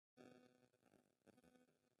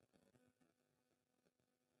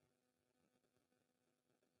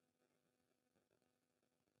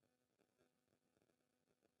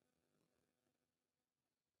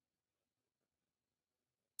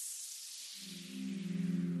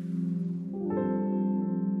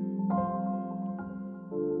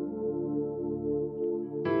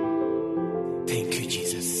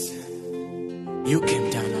You came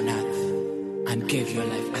down on earth and gave your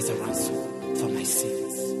life as a ransom for my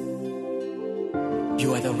sins.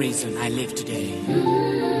 You are the reason I live today.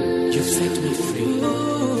 You've set me free,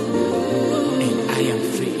 and I am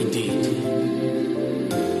free indeed.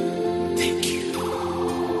 Thank you.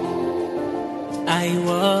 I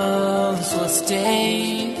once was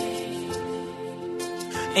stained,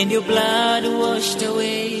 and your blood washed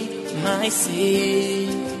away my sin.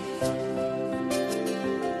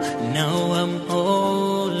 Now I'm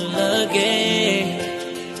whole again.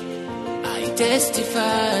 I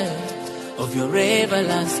testify of your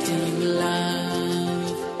everlasting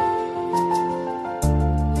love.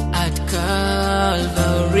 At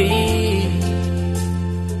Calvary,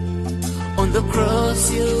 on the cross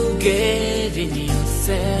you gave in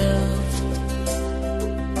yourself.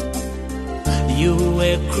 You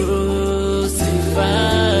were crucified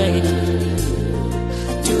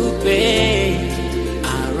to pay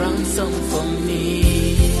a ransom for me.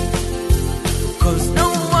 'Cause no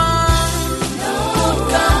one could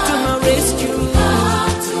come to my rescue.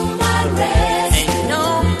 And no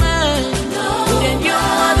man than your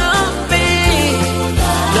mother paid.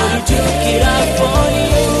 Lord, you took it up for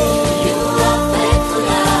you. You are faithful,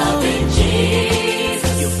 loving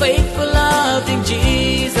Jesus. You're faithful, loving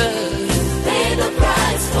Jesus. Pay the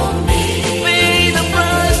price for me. Pay the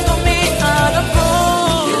price for me out of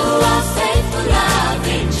all. You are faithful,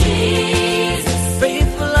 loving Jesus.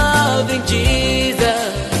 Faithful, loving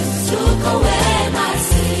Jesus. Took away my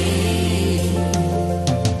sin.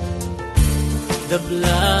 The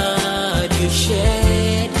blood you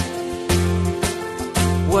shed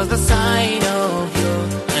was a sign of your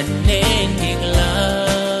unending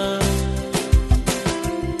love.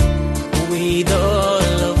 With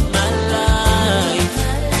all of my life,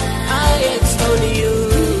 I extol you.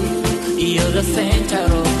 You're the center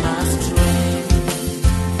of my strength.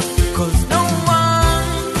 'Cause no one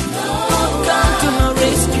could come to my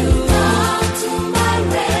rescue.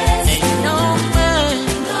 And no man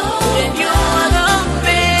than your mother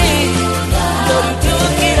paid. Lord, you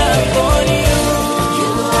took it up for you.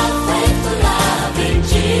 You are faithful, loving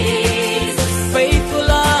Jesus. Faithful,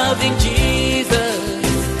 loving Jesus.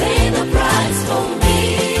 Pay the price for me.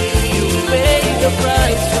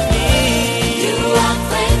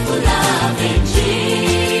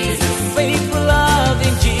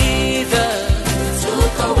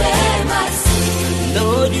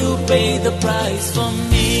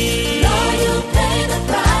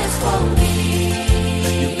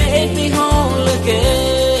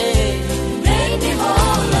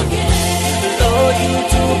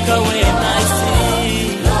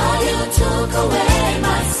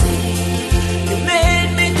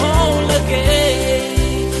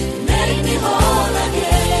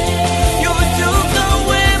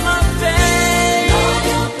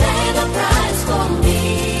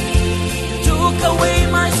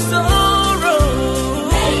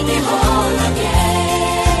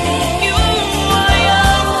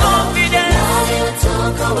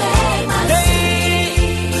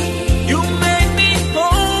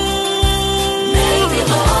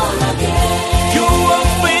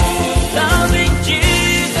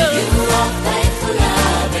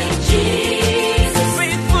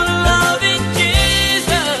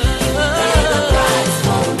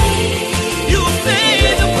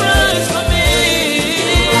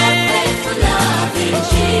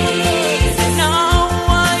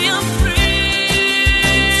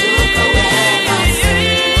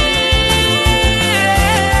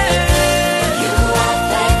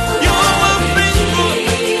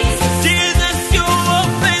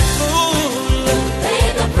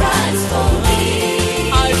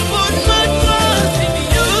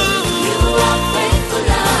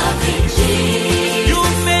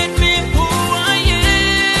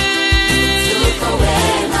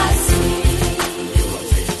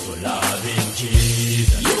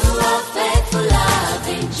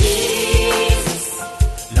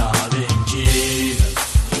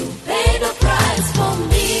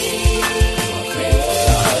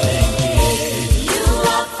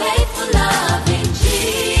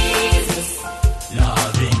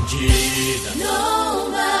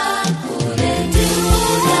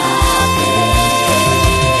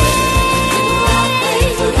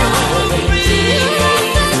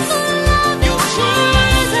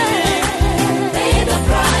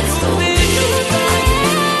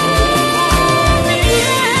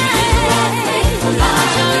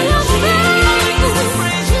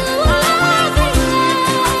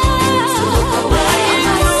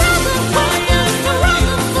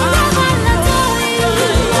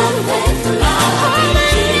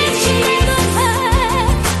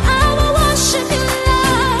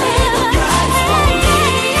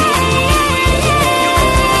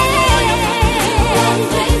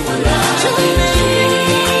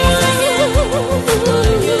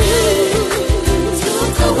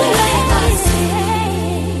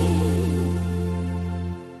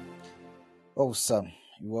 Awesome.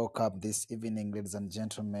 Welcome this evening, ladies and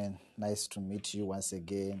gentlemen. Nice to meet you once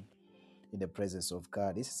again in the presence of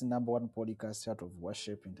God. This is the number one podcast out of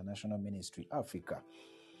Worship International Ministry Africa,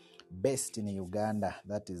 based in Uganda.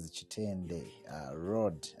 That is Chitende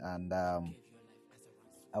Road. And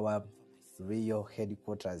our real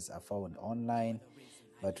headquarters are found online.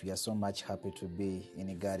 But we are so much happy to be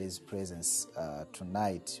in God's presence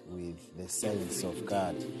tonight with the saints of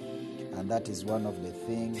God. And that is one of the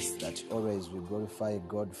things that always we glorify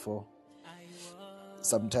God for.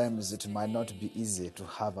 Sometimes it might not be easy to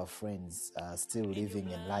have our friends still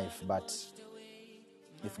living in life, but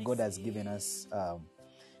if God has given us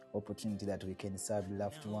opportunity that we can serve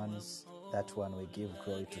loved ones, that one we give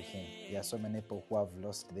glory to Him. There are so many people who have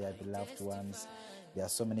lost their beloved ones. There are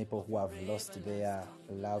so many people who have lost their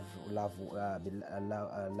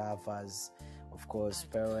lovers, of course,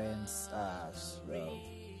 parents,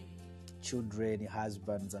 children,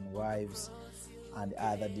 husbands and wives, and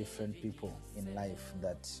other different people in life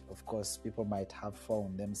that, of course, people might have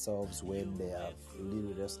found themselves when they have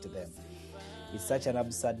really lost them. It's such an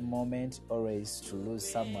absurd moment always to lose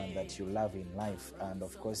someone that you love in life, and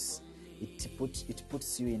of course it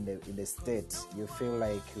puts you in the state you feel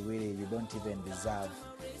like really you don't even deserve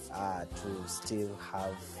to still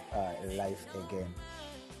have a life again.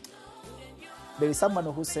 There is someone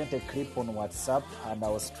who sent a clip on WhatsApp and I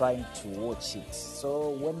was trying to watch it.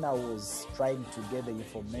 So when I was trying to get the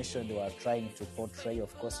information they were trying to portray,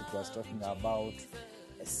 of course it was talking about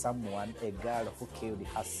a girl who killed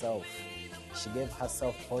herself. She gave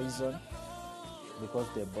herself poison because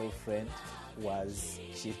the boyfriend was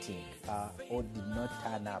cheating or did not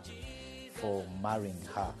turn up for marrying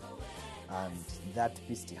her. And that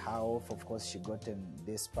pissed her off. Of course, she got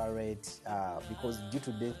desperate because due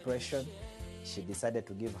to depression, she decided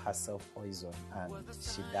to give herself poison and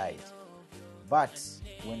she died. But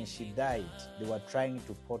when she died, they were trying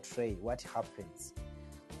to portray what happens.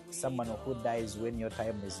 Someone who dies when your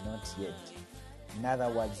time is not yet. In other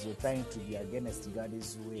words, you're trying to be against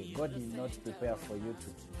God's way. God did not prepare for you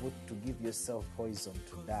to give yourself poison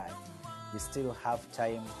to die. You still have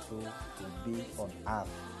time to be on earth.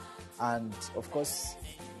 And of course,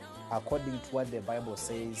 according to what the Bible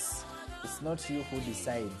says, it's not you who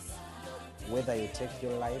decides whether you take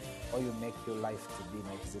your life or you make your life to be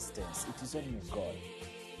in existence. It is only God.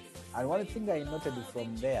 And one thing I noted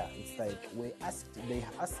from there, it's like they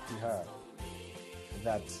asked her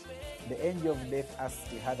that the angel of death asked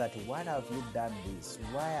her that, why have you done this?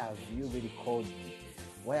 Why have you really called me?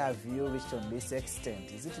 Why have you reached on this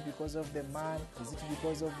extent? Is it because of the man? Is it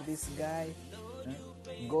because of this guy?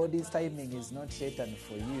 God's timing is not yet, and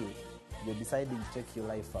for you, you're deciding to take your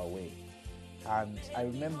life away. And I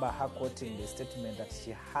remember her quoting the statement that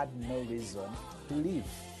she had no reason to live.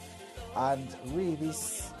 And really,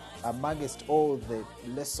 this, amongst all the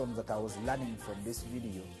lessons that I was learning from this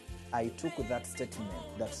video, I took that statement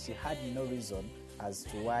that she had no reason as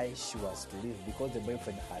to why she was to live because the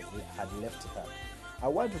boyfriend had left her. I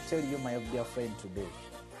want to tell you, my dear friend, today,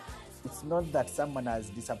 it's not that someone has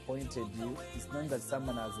disappointed you. It's not that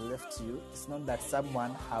someone has left you. It's not that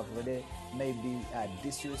someone have really maybe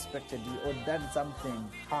disrespected you or done something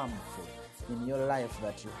harmful in your life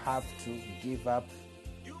that you have to give up,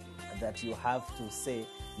 that you have to say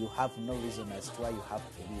you have no reason as to why you have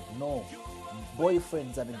to live. No.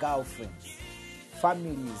 Boyfriends and girlfriends,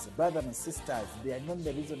 families, brothers and sisters, they are not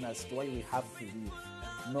the reason as to why we have to live.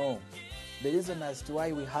 No. The reason as to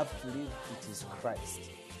why we have to live, it is Christ.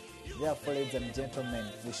 Therefore, ladies and gentlemen,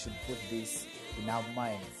 we should put this in our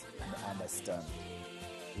minds and understand.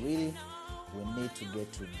 Really, we need to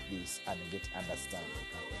get to this and get understanding.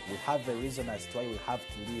 We have a reason as to why we have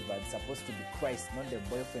to live, and it's supposed to be Christ, not the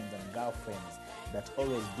boyfriends and girlfriends that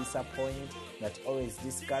always disappoint, that always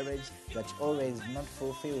discourage, that always not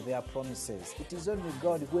fulfill their promises. It is only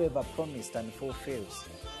God who ever promised and fulfills.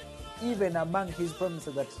 Even among His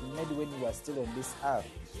promises that He made when you are still on this earth,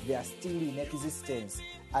 they are still in existence,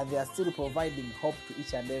 and they are still providing hope to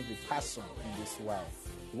each and every person in this world.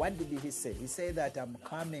 What did He say? He said that I'm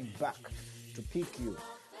coming back to pick you.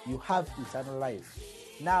 You have eternal life.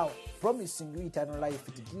 Now, promising you eternal life,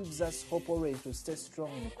 it gives us hope always to stay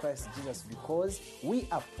strong in Christ Jesus because we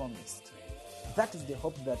are promised. That is the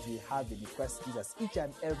hope that we have in Christ Jesus, each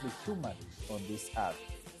and every human on this earth.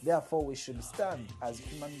 Therefore, we should stand as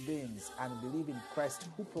human beings and believe in Christ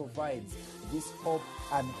who provides this hope,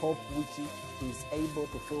 and hope which He is able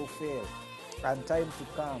to fulfill. And time to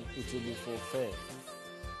come, it will be fulfilled.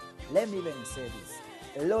 Let me even say this.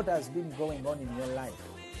 A lot has been going on in your life.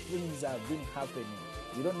 Things have been happening.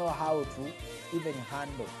 You don't know how to even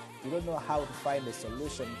handle. You don't know how to find a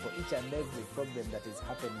solution for each and every problem that is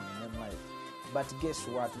happening in your life. But guess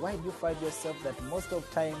what? Why do you find yourself that most of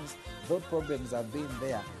times those problems have been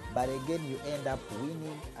there, but again you end up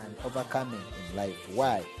winning and overcoming in life?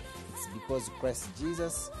 Why? It's because Christ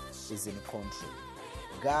Jesus is in control.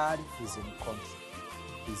 God is in control.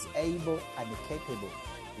 He's able and capable,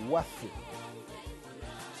 worthy,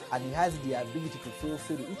 and He has the ability to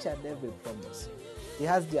fulfill each and every promise. He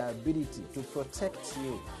has the ability to protect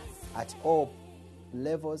you at all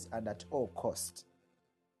levels and at all costs.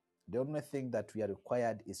 The only thing that we are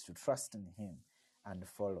required is to trust in Him and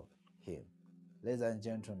follow Him. Ladies and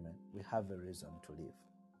gentlemen, we have a reason to live.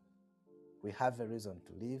 We have a reason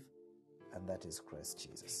to live, and that is Christ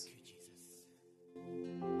Jesus.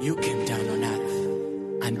 You came down on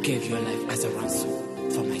earth and gave your life as a ransom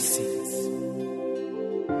for my sins.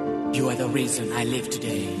 You are the reason I live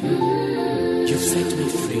today. You've set me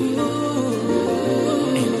free,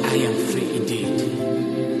 and I am free indeed.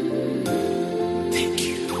 Thank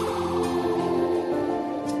you.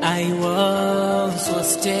 I once was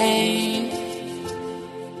stained,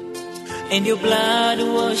 and your blood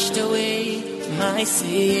washed away my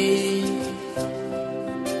sin.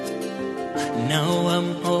 Now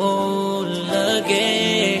I'm whole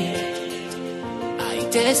again. I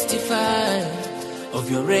testify of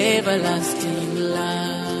your everlasting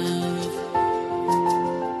love.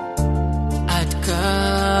 At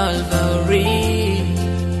Calvary,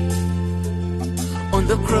 on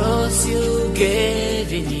the cross you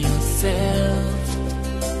gave in yourself.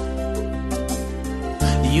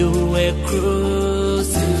 You were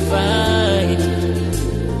crucified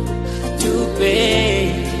to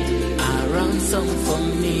pay ransom for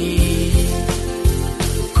me,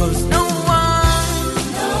 'cause no one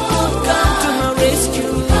could come to my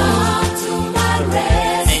rescue,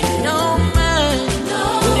 and no man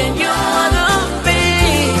would endure the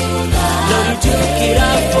pain. Lord, you took it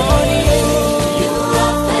up for you. You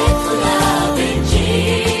are faithful, loving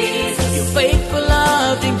Jesus. You're faithful,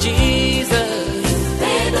 loving Jesus. You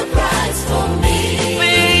paid the price for me. You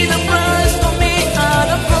paid the price for me on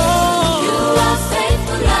the cross. You are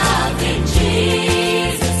faithful, loving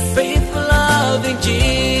Jesus, faithful, loving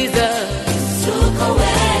Jesus, took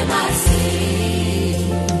away my sin.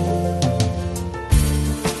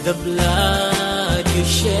 The blood you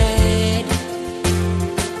shed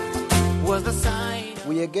was the sign.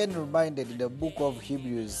 We again reminded in the book of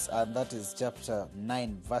Hebrews, and that is chapter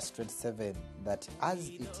 9, verse 27, that as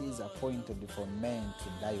it is appointed for men to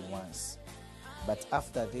die once, but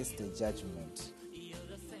after this the judgment.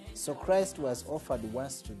 So Christ was offered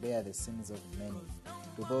once to bear the sins of many.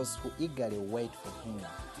 To those who eagerly wait for Him,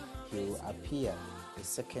 He will appear a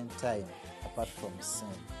second time, apart from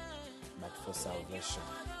sin, but for salvation.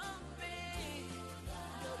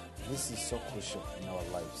 This is so crucial in our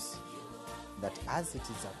lives, that as it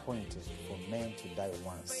is appointed for men to die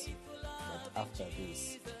once, but after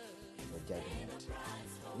this, the judgment.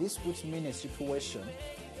 This puts me in a situation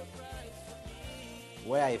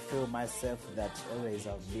where I feel myself that always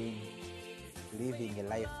I've been living a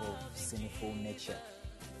life of sinful nature.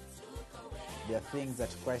 There are things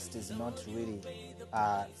that Christ is not really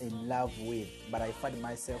in love with, but I find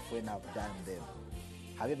myself when I've done them.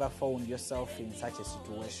 Have you ever found yourself in such a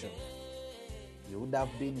situation? You would have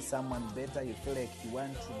been someone better, you feel like you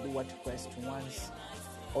want to do what Christ wants.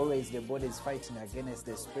 Always the body is fighting against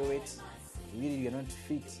the spirit. Really you're not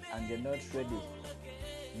fit and you're not ready.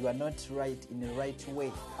 You are not right in the right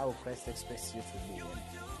way, how Christ expects you to be.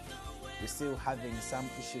 You're still having some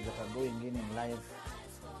issues that are going in life.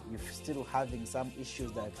 You're still having some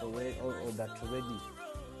issues that already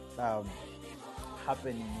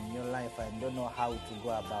happening in your life and don't know how to go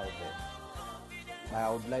about them. I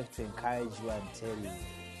would like to encourage you and tell you,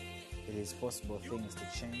 it is possible things to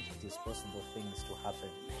change. It is possible things to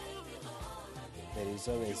happen. There is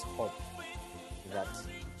always hope that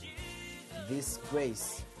this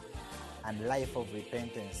grace and life of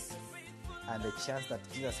repentance and the chance that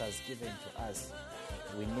Jesus has given to us,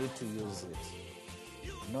 we need to use it.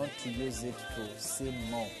 Not to use it to sin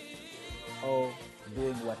more or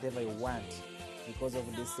doing whatever you want because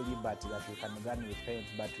of this liberty that we can go and repent,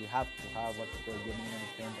 but we have to have what we call genuine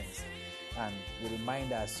repentance. And we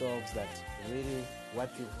remind ourselves that really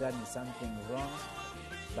what we've done is something wrong,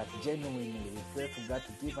 but genuinely we pray for God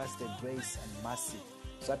to give us the grace and mercy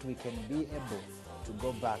so that we can be able to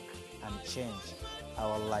go back and change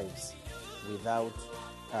our lives without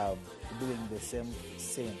doing the same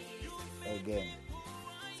sin again.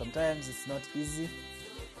 Sometimes it's not easy.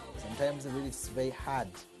 Sometimes really it's very hard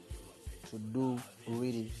to do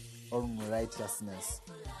really own righteousness.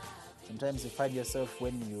 Sometimes you find yourself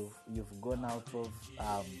when you've gone out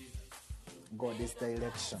of God's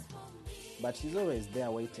direction. but He's always there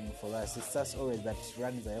waiting for us. It's us always that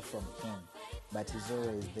runs away from Him, but He's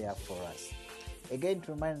always there for us. Again, it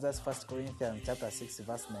reminds us 1 Corinthians chapter 6,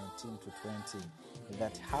 verse 19 to 20,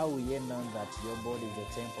 that how ye know that your body is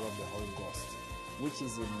a temple of the Holy Ghost, which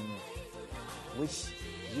is in you, which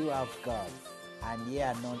you have God, and ye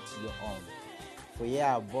are not your own. For ye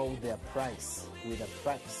are bought their price with a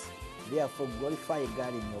price. Therefore glorify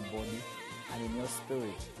God in your body and in your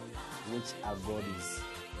spirit, which are God's.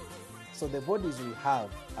 So the bodies we have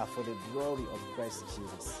are for the glory of Christ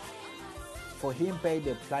Jesus. For Him paid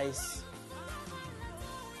the price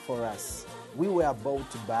for us. We were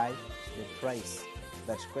bought by the price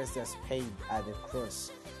that Christ has paid at the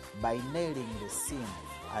cross by nailing the sin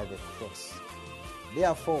at the cross.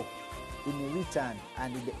 Therefore, in return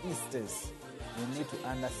and in the instance, we need to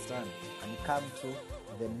understand and come to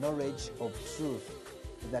the knowledge of truth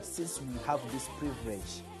that since we have this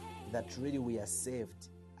privilege, that really we are saved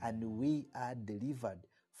and we are delivered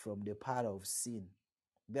from the power of sin.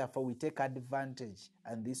 Therefore, we take advantage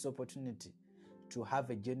and this opportunity to have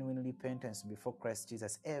a genuine repentance before Christ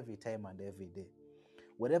Jesus every time and every day.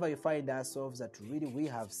 Wherever you find ourselves that really we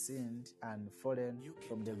have sinned and fallen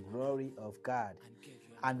from the glory of God,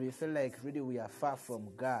 and we feel like really we are far from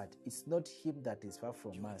God, it's not Him that is far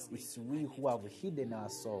from us. It's we who have hidden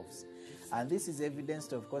ourselves. And this is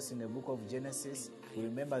evidenced, of course, in the book of Genesis. We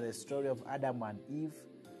remember the story of Adam and Eve.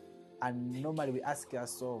 And normally we ask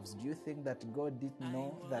ourselves, do you think that God didn't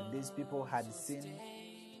know that these people had sinned?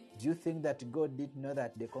 Do you think that God didn't know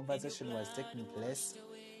that the conversation was taking place?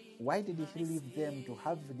 Why did He leave them to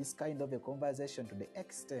have this kind of a conversation to the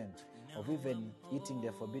extent of even eating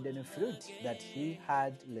the forbidden fruit that He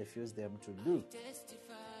had refused them to do?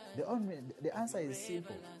 The answer is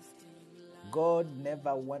simple. God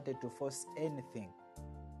never wanted to force anything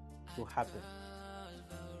to happen.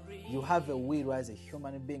 You have a will as a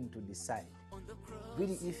human being to decide.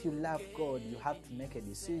 Really, if you love God, you have to make a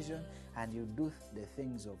decision and you do the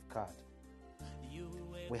things of God.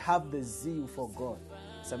 We have the zeal for God.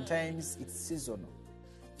 Sometimes it's seasonal.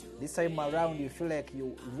 This time around, you feel like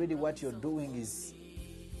what you're doing is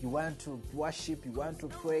you want to worship, you want to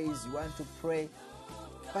praise, you want to pray.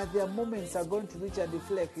 But there are moments are going to reach and you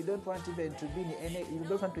feel like you don't want even to be you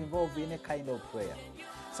don't want to involve in any kind of prayer.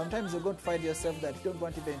 Sometimes you're going to find yourself that you don't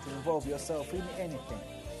want even to involve yourself in anything.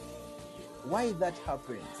 Why that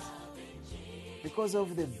happens? Because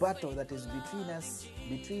of the battle that is between us,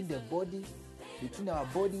 between the body, between our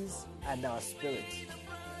bodies and our spirit.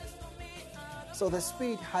 So the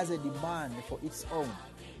spirit has a demand for its own.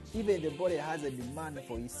 Even the body has a demand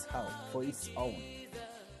for its own.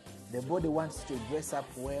 The body wants to dress up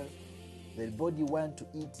well. The body wants to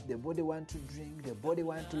eat. The body wants to drink. The body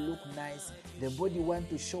wants to look nice. The body wants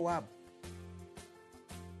to show up.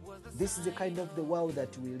 This is the kind of the world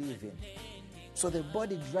that we live in. So the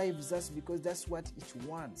body drives us because that's what it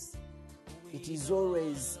wants. It is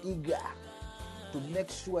always eager to make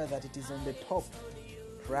sure that it is on the top.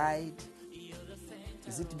 Pride.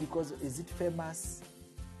 Is it famous?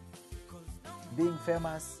 Being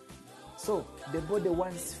famous. So the body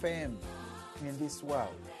wants fame in this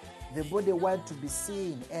world. The body wants to be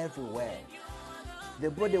seen everywhere. The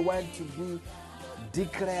body wants to be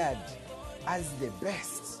declared as the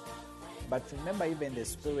best. But remember, even the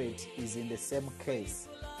spirit is in the same case.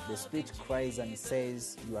 The spirit cries and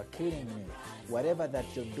says, you are killing me. Whatever that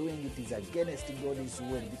you're doing, it is against God's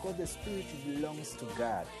will, because the spirit belongs to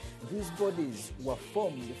God. These bodies were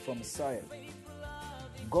formed from soil.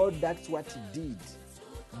 God, that's what He did.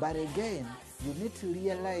 But again, you need to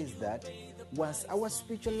realize that once our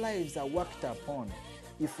spiritual lives are worked upon,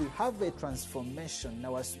 if we have a transformation in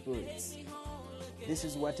our spirits, this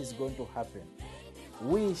is what is going to happen.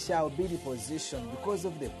 We shall be in a position, because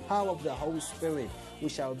of the power of the Holy Spirit, we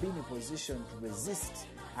shall be in a position to resist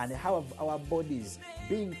and have our bodies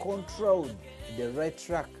being controlled the right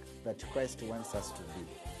track that Christ wants us to be.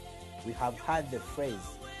 We have heard the phrase,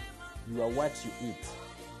 you are what you eat.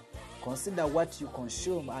 Consider what you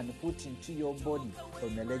consume and put into your body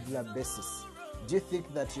on a regular basis. Do you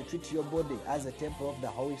think that you treat your body as a temple of the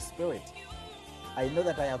Holy Spirit? I know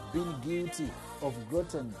that I have been guilty of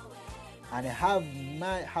gluttony and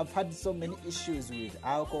have had so many issues with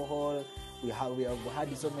alcohol. We have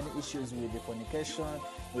had so many issues with the fornication.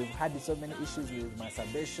 We've had so many issues with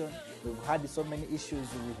masturbation. We've had so many issues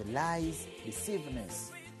with lies,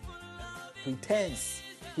 deceiveness, pretense,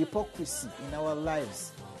 hypocrisy in our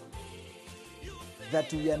lives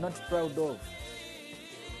that we are not proud of.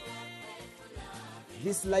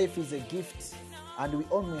 This life is a gift and we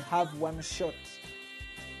only have one shot.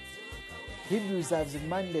 Hebrews has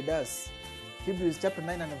reminded us, Hebrews chapter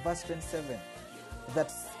 9 and verse 27,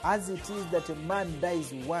 that as it is that a man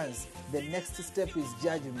dies once, the next step is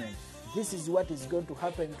judgment. This is what is going to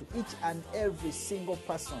happen to each and every single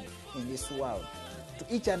person in this world, to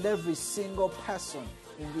each and every single person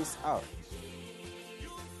in this earth.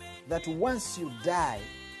 That once you die,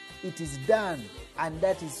 it is done, and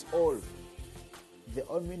that is all. The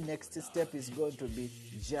only next step is going to be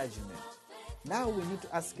judgment. Now we need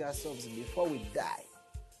to ask ourselves before we die,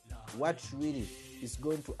 what really is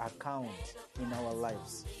going to account in our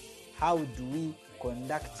lives? How do we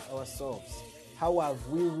conduct ourselves? How have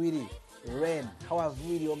we really ran? How have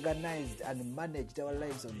we really organized and managed our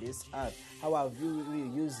lives on this earth? How have we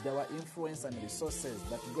really used our influence and resources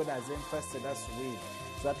that God has entrusted us with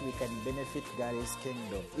so that we can benefit God's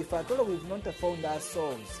kingdom? If at all we've not found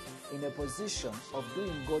ourselves in a position of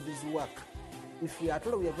doing God's work, if we at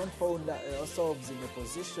all we have not found ourselves in a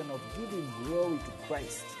position of giving glory to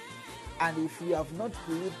Christ, and if we have not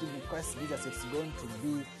believed in Christ Jesus, it's going to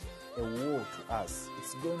be a woe to us.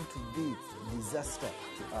 It's going to be disaster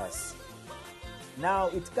to us. Now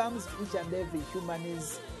it comes to each and every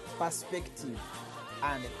human's perspective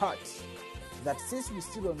and heart that since we're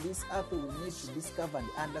still on this earth, we need to discover and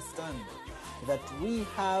understand that we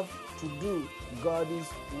have to do God's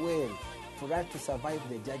will for us to survive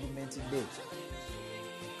the judgment day.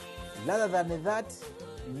 Rather than that,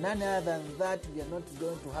 none other than that, we are not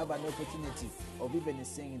going to have an opportunity of even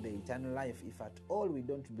seeing the eternal life if at all we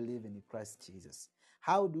don't believe in Christ Jesus.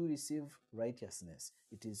 How do we receive righteousness?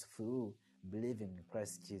 It is through believing in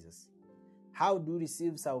Christ Jesus. How do we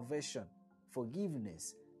receive salvation?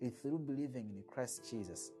 Forgiveness is through believing in Christ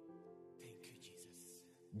Jesus. Thank you, Jesus.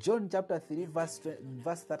 John chapter 3 verse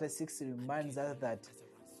 36 reminds us that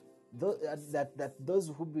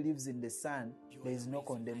those who believes in the Son, there is no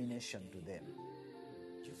condemnation to them.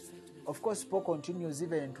 Of course, Paul continues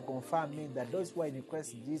even to confirm me that those who are in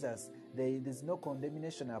Christ Jesus, there is no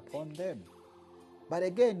condemnation upon them. But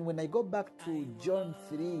again, when I go back to John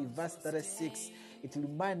 3 verse 36, it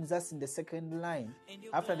reminds us in the second line,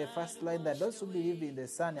 after the first line, that those who believe in the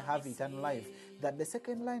Son have eternal life. That the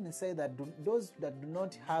second line says that those that do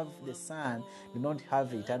not have the Son do not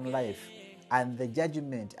have eternal life. And the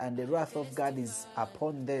judgment and the wrath of God is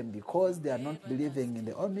upon them because they are not believing in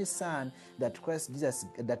the only Son that Christ Jesus,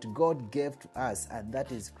 that God gave to us, and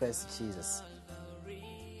that is Christ Jesus.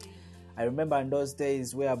 I remember in those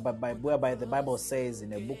days whereby the Bible says in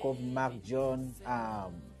the book of Mark, John,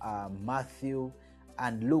 Matthew,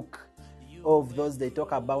 and Luke, of those they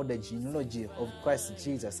talk about the genealogy of Christ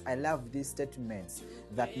Jesus. I love these statements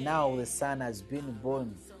that now the Son has been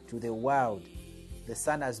born to the world. The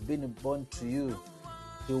Son has been born to you.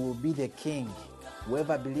 He will be the King.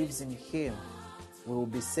 Whoever believes in Him will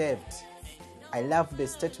be saved. I love the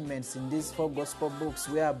statements in these 4 gospel books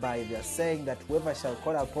whereby they are saying that whoever shall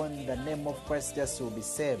call upon the name of Christ Jesus will be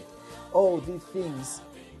saved. All these things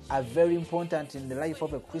are very important in the life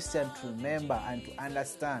of a Christian to remember and to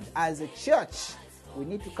understand. As a church, we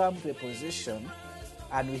need to come to a position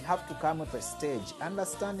and we have to come to a stage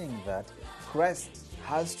understanding that Christ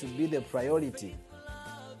has to be the priority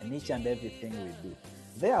in each and everything we do.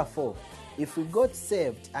 Therefore, if we got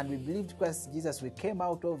saved and we believed Christ Jesus, we came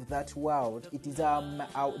out of that world, it's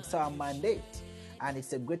our mandate, and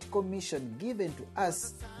it's a great commission given to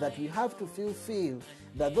us that we have to fulfill,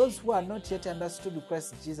 that those who are not yet understood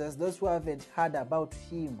Christ Jesus, those who haven't heard about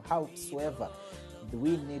Him howsoever,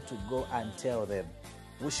 we need to go and tell them.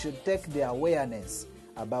 We should take the awareness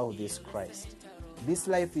about this Christ. This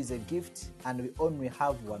life is a gift and we only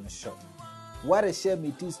have one shot. What a shame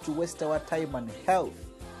it is to waste our time and health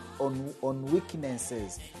on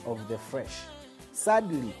weaknesses of the flesh.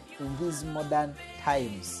 Sadly, in these modern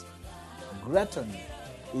times, gluttony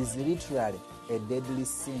is literally a deadly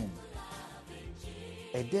sin.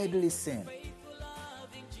 A deadly sin.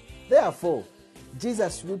 Therefore,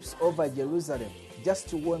 Jesus weeps over Jerusalem just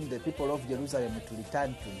to warn the people of Jerusalem to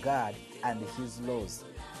return to God and His laws.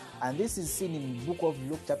 And this is seen in the book of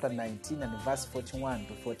Luke chapter 19 and verse 41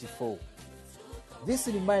 to 44. This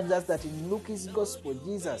reminds us that in Luke's gospel,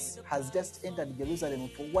 Jesus has just entered Jerusalem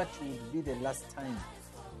for what would be the last time.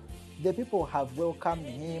 The people have welcomed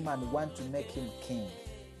Him and want to make Him king.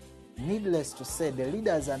 Needless to say, the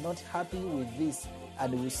leaders are not happy with this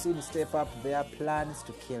and will soon step up their plans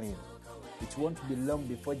to kill Him. It won't be long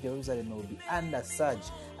before Jerusalem will be under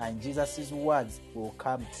siege and Jesus' words will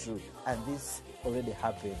come true. And this already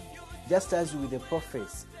happened. Just as with the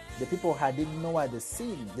prophets, the people had ignored the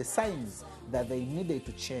signs that they needed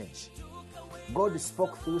to change. God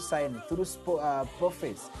spoke through signs, through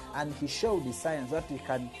prophets, and He showed the signs that He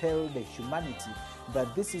can tell the humanity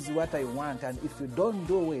that this is what I want, and if you don't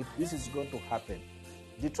do it, this is going to happen.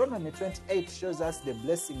 Deuteronomy 28 shows us the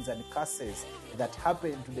blessings and curses that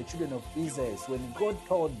happened to the children of Israel when God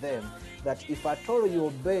told them that if at all you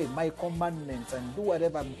obey my commandments and do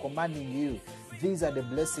whatever I'm commanding you, these are the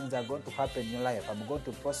blessings that are going to happen in your life. I'm going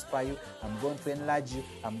to prosper you. I'm going to enlarge you.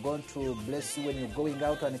 I'm going to bless you when you're going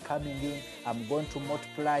out and coming in. I'm going to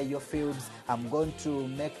multiply your fields. I'm going to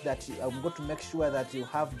make sure that you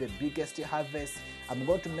have the biggest harvest. I'm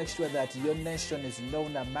going to make sure that your nation is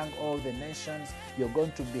known among all the nations. You're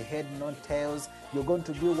going to be head, not tails. You're going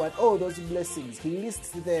to do what? All those blessings. He lists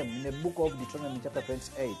them in the book of Deuteronomy chapter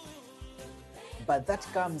 28. But that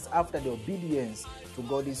comes after the obedience to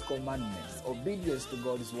God's commandments, obedience to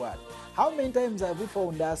God's word. How many times have we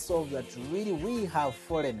found ourselves that really we have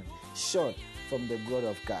fallen short from the glory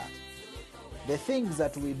of God? The things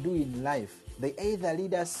that we do in life, they either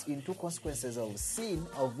lead us into consequences of sin,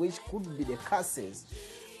 of which could be the curses,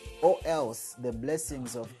 or else the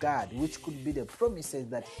blessings of God, which could be the promises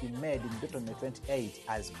that He made in Deuteronomy 28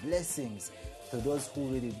 as blessings to those who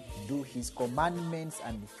really do His commandments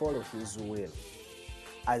and follow His will.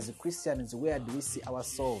 As Christians, where do we see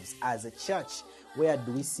ourselves? As a church, where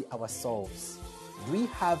do we see ourselves? Do we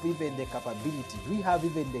have even the capability? Do we have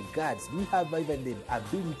even the guts? Do we have even the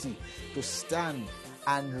ability to stand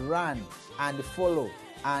and run and follow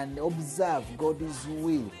and observe God's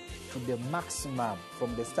will to the maximum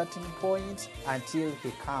from the starting point until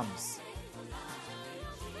He comes?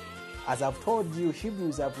 As I've told you,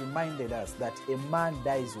 Hebrews have reminded us that a man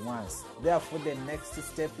dies once. Therefore, the next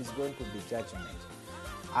step is going to be judgment.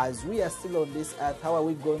 As we are still on this earth, how are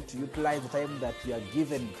we going to utilize the time that we are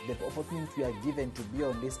given, the opportunity we are given to be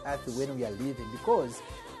on this earth when we are living? Because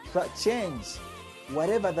change,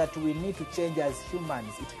 whatever that we need to change as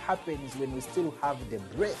humans, it happens when we still have the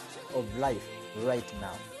breath of life right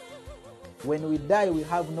now. When we die, we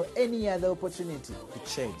have no any other opportunity to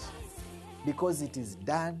change, because it is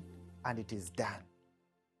done and it is done.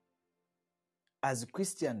 As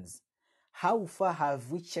Christians, how far have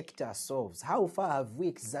we checked ourselves? How far have we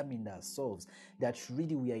examined ourselves that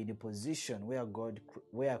really we are in a position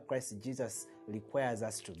where Christ Jesus requires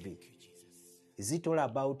us to be? Is it all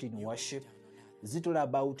about in worship? Is it all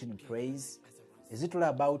about in praise? Is it all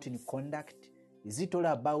about in conduct? Is it all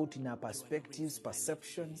about in our perspectives,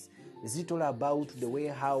 perceptions? Is it all about the way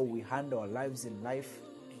how we handle our lives in life?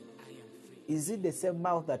 Is it the same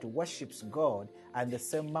mouth that worships God and the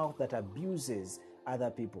same mouth that abuses other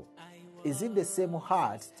people? Is it the same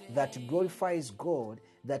heart that glorifies God,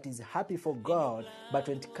 that is happy for God, but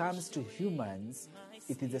when it comes to humans,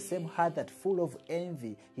 it is the same heart that full of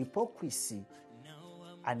envy, hypocrisy,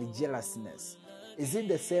 and jealousness? Is it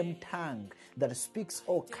the same tongue that speaks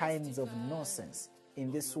all kinds of nonsense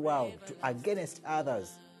in this world against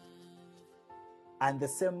others, and the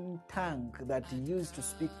same tongue that used to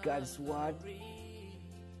speak God's word?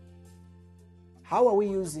 How are we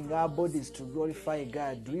using our bodies to glorify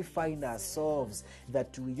God? Do we find ourselves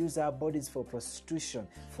that we use our bodies for prostitution,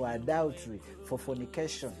 for adultery, for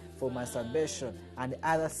fornication, for masturbation, and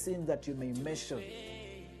other sins that you may mention?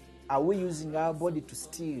 Are we using our body to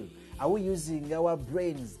steal? Are we using our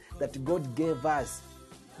brains that God gave us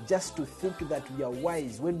just to think that we are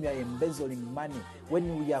wise when we are embezzling money,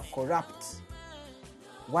 when we are corrupt?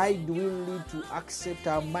 Why do we need to accept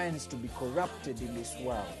our minds to be corrupted in this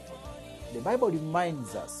world? The Bible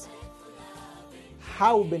reminds us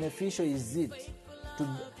how beneficial is it to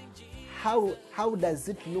how does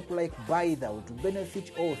it look like by thou to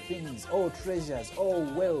benefit all things, all treasures, all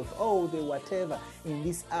wealth, all the whatever in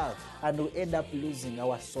this earth, and we end up losing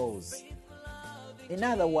our souls. In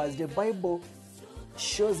other words, the Bible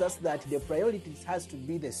shows us that the priority has to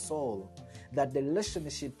be the soul, that the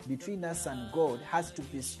relationship between us and God has to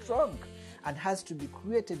be strong and has to be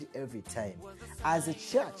created every time. As a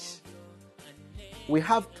church, we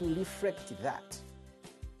have to reflect that,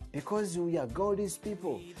 because we are God's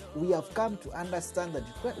people. We have come to understand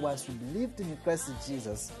that once we believed in Christ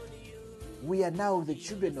Jesus, we are now the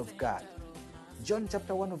children of God. John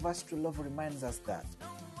chapter 1 verse 12 reminds us that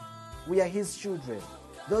we are His children,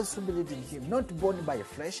 those who believe in Him, not born by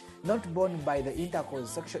flesh, not born by the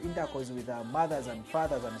sexual intercourse with our mothers and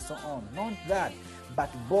fathers and so on, not that,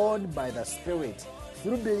 but born by the Spirit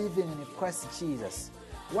through believing in Christ Jesus.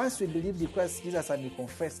 Once we believed in Christ Jesus and we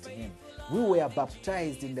confessed Him, we were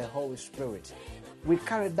baptized in the Holy Spirit. We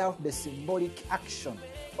carried out the symbolic action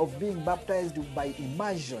of being baptized by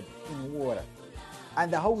immersion in water.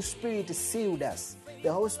 And the Holy Spirit sealed us.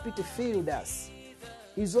 The Holy Spirit filled us.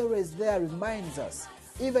 He's always there, reminds us.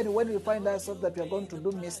 Even when we find ourselves that we are going to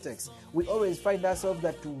do mistakes, we always find ourselves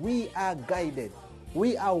that we are guided.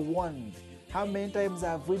 We are warned. How many times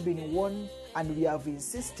have we been warned and we have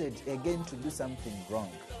insisted again to do something wrong.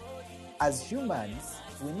 As humans,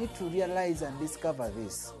 we need to realize and discover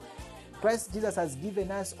this. Christ Jesus has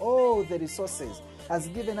given us all the resources, has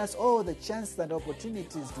given us all the chances and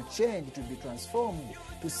opportunities to change, to be transformed,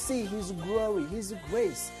 to see His glory, His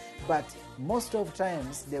grace. But most of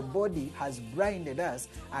times, the body has blinded us,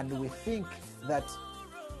 and we think that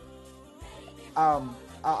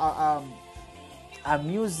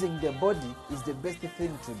amusing the body is the best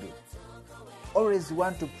thing to do. Always we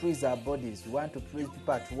want to praise our bodies. We want to praise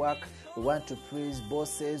people at work. We want to praise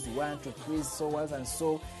bosses. We want to praise so and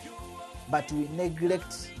so. But we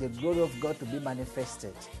neglect the glory of God to be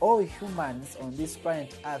manifested. All humans on this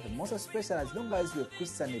planet Earth, most especially as long as you're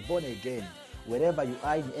Christian and born again, wherever you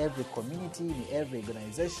are, in every community, in every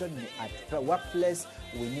organization, at the workplace,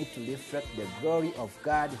 we need to reflect the glory of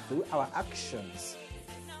God through our actions.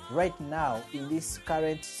 Right now, in this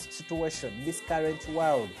current situation, in this current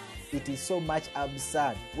world, it is so much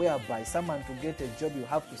absurd, whereby someone to get a job, you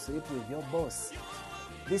have to sleep with your boss.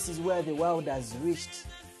 This is where the world has reached.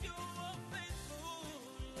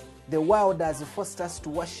 The world has forced us to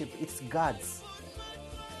worship its gods.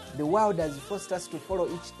 The world has forced us to follow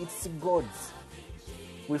its gods.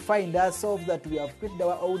 We find ourselves that we have created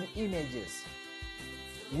our own images.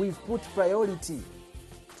 We've put priority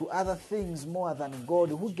to other things more than God,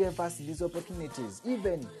 who gave us these opportunities.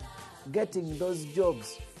 Even getting those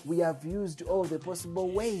jobs, we have used all the possible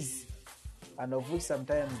ways, and of which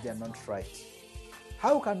sometimes they are not right.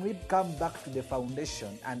 How can we come back to the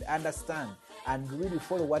foundation and understand and really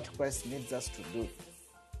follow what Christ needs us to do?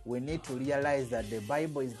 We need to realize that the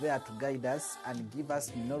Bible is there to guide us and give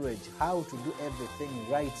us knowledge how to do everything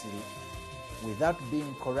rightly, without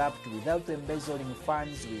being corrupt, without embezzling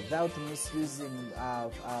funds, without misusing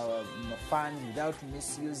funds, without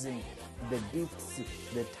misusing the gifts,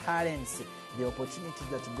 the talents, the opportunities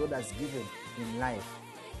that God has given in life.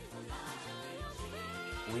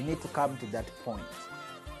 We need to come to that point.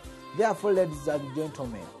 Therefore, ladies and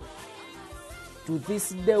gentlemen, to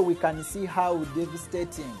this day we can see how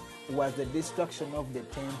devastating was the destruction of the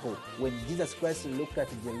temple when Jesus Christ looked at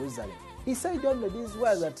Jerusalem. He said only these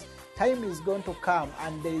words, that time is going to come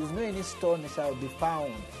and there is no any stone shall be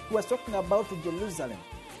found. He was talking about Jerusalem.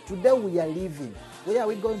 Today we are living. Where are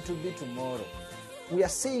we going to be tomorrow? We are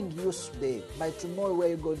seeing you today. By tomorrow, where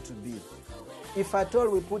are you going to be? If at all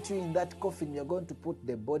we put you in that coffin, you're going to put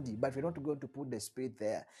the body, but we're not going to put the spirit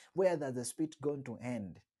there. Where is the spirit going to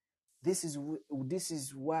end? This is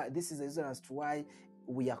the reason as to why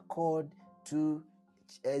we are called to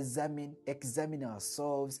examine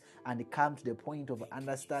ourselves and come to the point of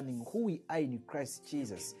understanding who we are in Christ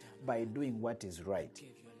Jesus by doing what is right.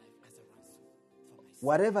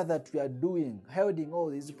 Whatever that we are doing, holding all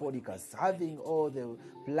these podcasts, having all the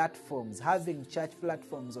platforms, having church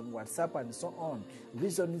platforms on WhatsApp and so on, the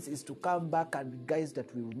reason is to come back and guys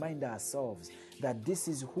that we remind ourselves that this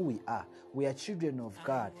is who we are. We are children of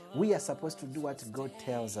God. We are supposed to do what God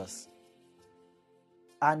tells us.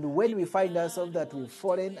 And when we find ourselves that we've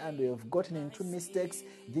fallen and we have gotten into mistakes,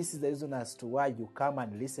 this is the reason as to why you come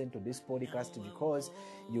and listen to this podcast, because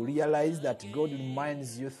you realize that God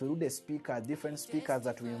reminds you through the speakers, different speakers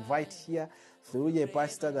that we invite here, through a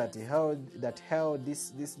pastor that held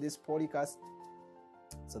this podcast,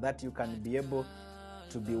 so that you can be able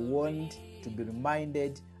to be warned, to be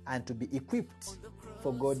reminded, and to be equipped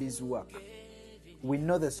for God's work. We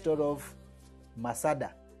know the story of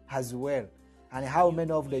Masada as well, and how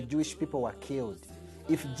many of the Jewish people were killed.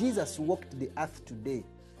 If Jesus walked the earth today,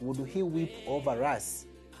 would he weep over us?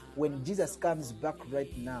 When Jesus comes back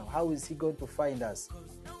right now, how is he going to find us?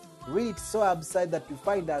 Really, it's so absurd that we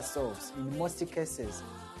find ourselves, in most cases,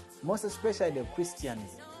 most especially the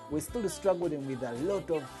Christians, we're still struggling with a lot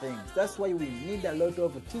of things. That's why we need a lot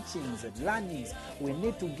of teachings and learnings. We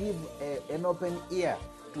need to give an open ear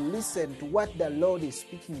to listen to what the Lord is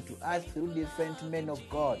speaking to us through different men of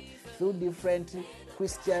God, through different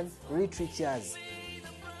Christian literatures,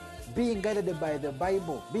 being guided by the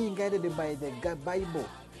Bible, being guided by the Bible.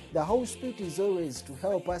 The Holy Spirit is always to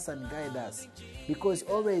help us and guide us, because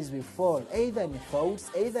always we fall, either in thoughts,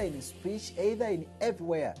 either in speech, either in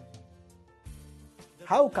everywhere.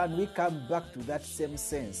 How can we come back to that same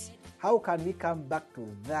sense? How can we come back to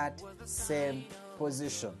that same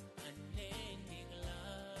position?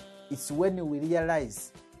 It's when we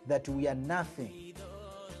realize that we are nothing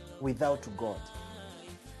without God.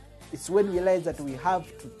 It's when we realize that we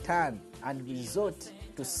have to turn and resort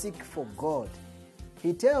to seek for God.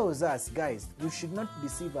 He tells us, guys, we should not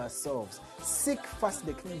deceive ourselves. Seek first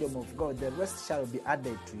the kingdom of God, the rest shall be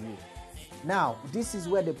added to you. Now, this is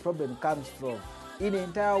where the problem comes from. in the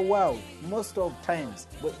entire world, most of times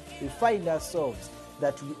we find ourselves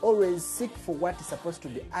that we always seek for what is supposed to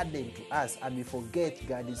be added to us and we forget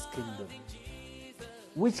God's kingdom.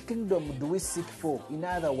 Which kingdom do we seek for? In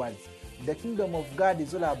other words, the kingdom of God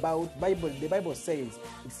is all about, the Bible says,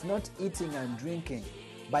 it's not eating and drinking,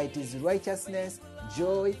 but it is righteousness,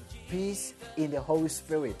 joy, peace in the Holy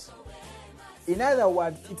Spirit. In other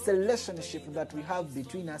words, it's a relationship that we have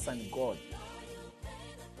between us and God.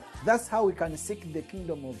 That's how we can seek the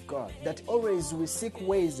kingdom of God. That always we seek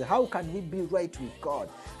ways, how can we be right with God?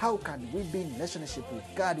 How can we be in relationship with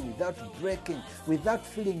God without breaking, without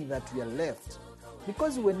feeling that we are left?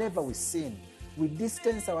 Because whenever we sin, we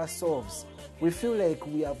distance ourselves. We feel like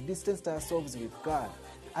we have distanced ourselves with God.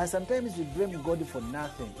 And sometimes we blame God for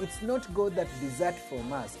nothing. It's not God that deserts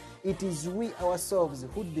from us. It is we ourselves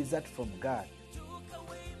who desert from God.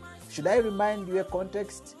 Should I remind you a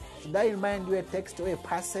context? Should I remind you a text or a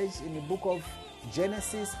passage in the book of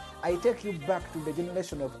Genesis? I take you back to the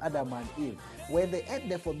generation of Adam and Eve. When they ate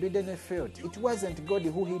the forbidden fruit, it wasn't God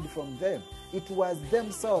who hid from them. It was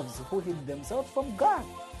themselves who hid themselves from God.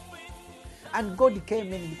 And God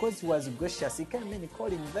came in because he was gracious. He came in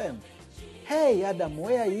calling them, "Hey Adam,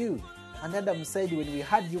 where are you?" And Adam said, "When we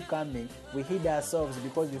heard you coming, we hid ourselves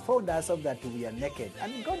because we found ourselves that we are naked."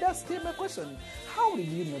 And God asked him a question, "How did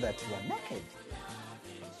you know that you are naked?"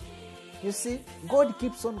 You see, God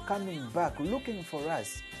keeps on coming back, looking for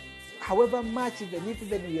us. However much, even if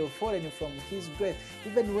we have fallen from his grace,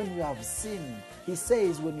 even when we have sinned, he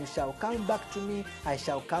says, "When you shall come back to me, I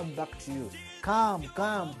shall come back to you." Come,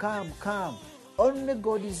 come, come, come. Only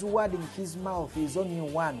God's word in his mouth is only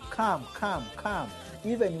one. Come, come, come.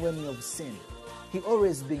 Even when you have sinned, he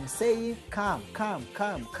always been saying, "Come, come,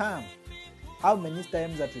 come, come." How many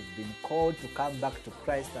times that we've been called to come back to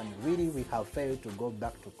Christ and really we have failed to go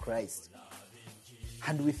back to Christ?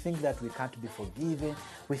 And we think that we can't be forgiven.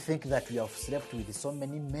 We think that we have slept with so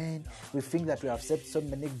many men. We think that we have slept so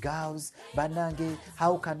many girls. Banange,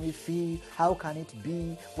 how can we feel? How can it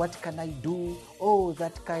be? What can I do? Oh,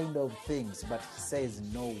 that kind of things. But he says,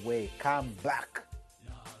 "No way, come back."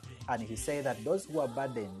 And he said that those who are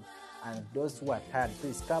burdened and those who are tired,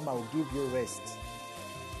 please come, I will give you rest.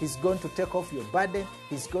 He's going to take off your burden.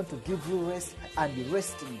 He's going to give you rest and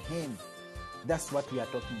rest in him. That's what we are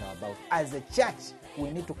talking about. As a church, we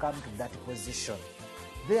need to come to that position.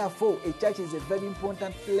 Therefore, a church is a very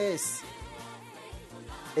important place.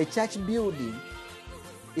 A church building,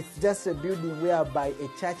 it's just a building whereby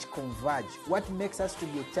a church converge. What makes us to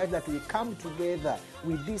be a church? That we come together,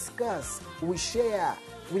 we discuss, we share,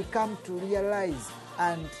 we come to realize,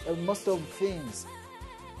 and most of things,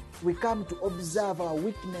 we come to observe our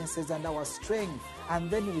weaknesses and our strength, and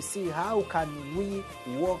then we see how can we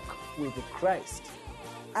walk with Christ.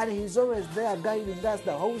 And he's always there guiding us.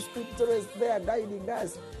 The Holy Spirit is always there guiding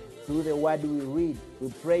us through the word we read. We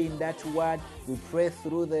pray in that word. We pray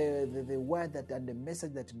through the word that and the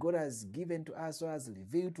message that God has given to us or has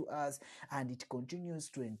revealed to us, and it continues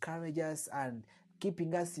to encourage us and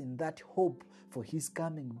keeping us in that hope for his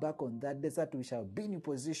coming back on that day, that we shall be in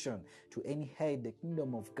position to inherit the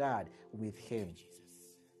kingdom of God with him.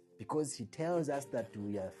 Because he tells us that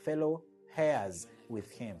we are fellow heirs with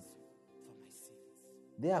him.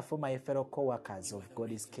 Therefore, my fellow co-workers of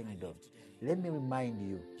God's kingdom, let me remind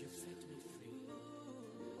you,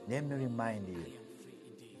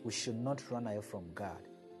 we should not run away from God,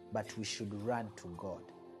 but we should run to God.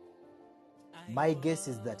 My guess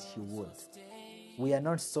is that he would. We are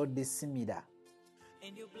not so dissimilar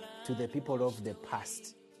to the people of the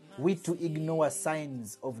past. We too ignore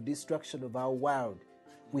signs of destruction of our world.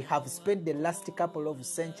 We have spent the last couple of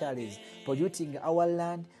centuries polluting our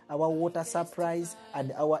land, our water supplies,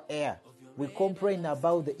 and our air. We complain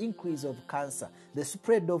about the increase of cancer, the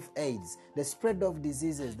spread of AIDS, the spread of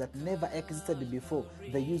diseases that never existed before,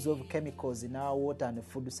 the use of chemicals in our water and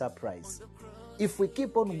food supplies. If we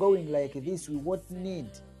keep on going like this, we won't need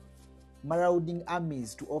marauding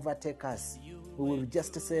armies to overtake us. We will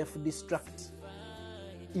just self-destruct.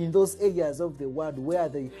 In those areas of the world where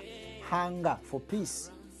they hunger for peace,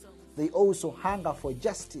 they also hunger for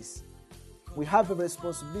justice. We have a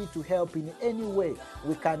responsibility to help in any way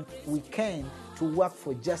we can to work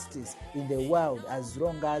for justice in the world, as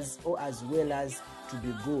long as or as well as to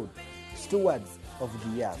be good stewards of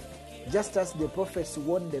the earth. Just as the prophets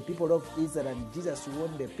warned the people of Israel and Jesus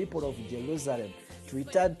warned the people of Jerusalem to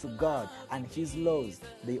return to God and his laws,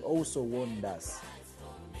 they also warned us.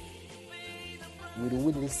 Will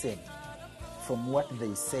we listen from what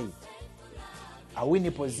they said? Are we in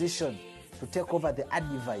a position to take over the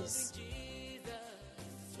advice?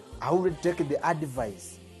 Are we ready to take the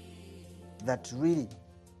advice that really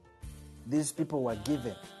These people were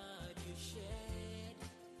given.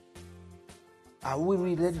 Are we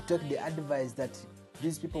really ready to take the advice that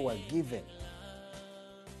these people were given?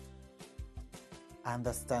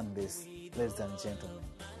 Understand this, ladies and gentlemen.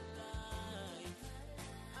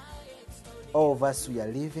 All of us, we are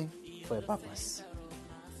living for a purpose.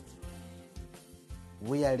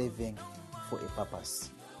 We are living for a purpose.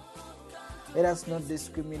 Let us not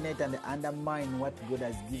discriminate and undermine what God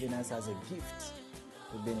has given us as a gift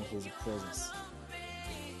to be in His presence.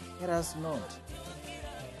 Let us not.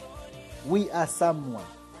 We are someone.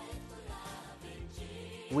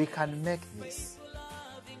 We can make this,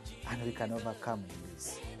 and we can overcome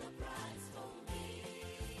this.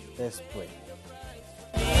 Let's pray.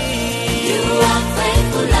 You are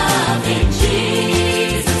faithful, loving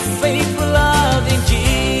Jesus. Faithful, loving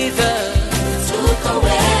Jesus. Took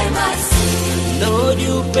away my sin. Lord,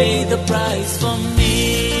 you paid the price for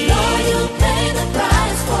me. Lord, you paid the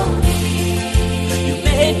price for me. You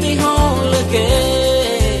made me whole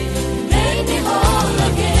again. Made me whole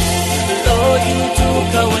again. Lord, you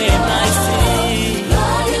took away my sin.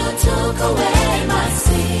 Lord, you took away my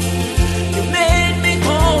sin. You made me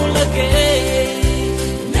whole again.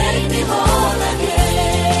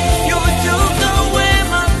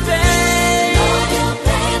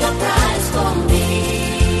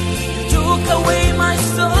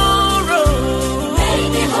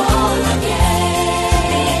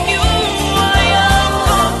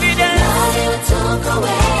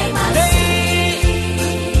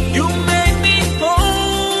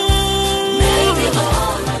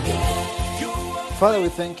 Father, we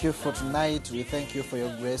thank you for tonight. We thank you for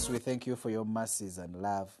your grace. We thank you for your mercies and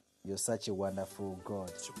love. You're such a wonderful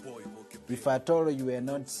God. If at all you were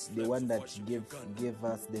not the one that gave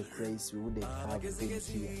us the grace, we wouldn't have been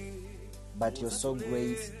here. But you're so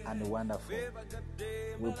great and wonderful.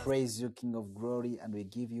 We praise you, King of Glory, and we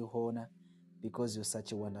give you honor because you're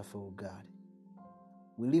such a wonderful God.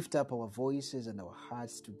 We lift up our voices and our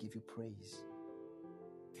hearts to give you praise.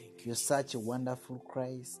 You're such a wonderful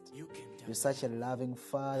Christ. You're such a loving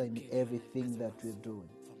Father in everything that we're doing.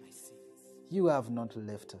 You have not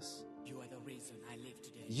left us.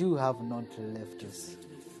 You have not left us.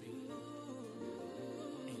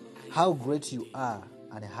 How great you are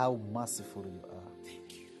and how merciful you are.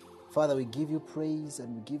 Father, we give you praise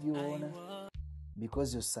and we give you honor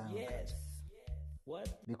because you're sound God.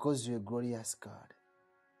 Because you're a glorious God.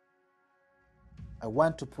 I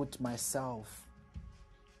want to put myself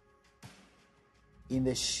in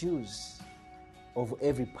the shoes of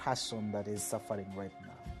every person that is suffering right now.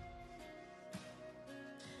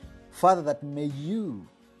 Father, that may you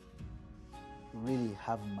really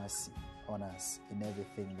have mercy on us in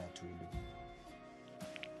everything that we do.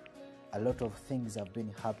 A lot of things have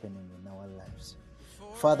been happening in our lives.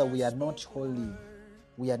 Father, we are not holy.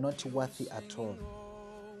 We are not worthy at all.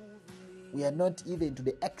 We are not even to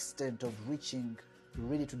the extent of reaching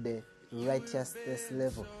really to the righteousness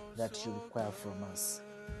level that you require from us.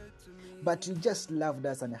 But you just loved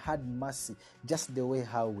us and had mercy just the way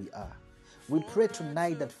how we are. We pray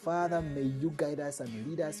tonight that, Father, may you guide us and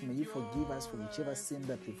lead us. May you forgive us for whichever sin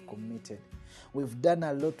that we've committed. We've done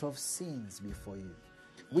a lot of sins before you.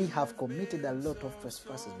 We have committed a lot of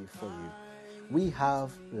trespasses before you. We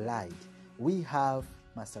have lied. We have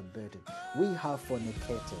masturbated. We have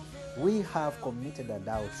fornicated. We have committed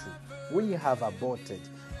adultery. We have aborted.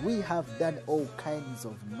 We have done all kinds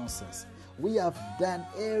of nonsense. We have done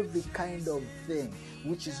every kind of thing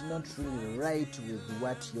which is not really right with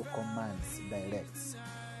what your commands directs.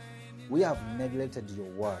 We have neglected your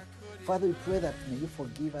word. Father, we pray that may you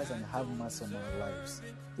forgive us and have mercy on our lives.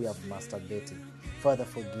 We have masturbated. Father,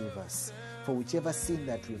 forgive us for whichever sin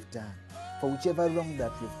that we've done, for whichever wrong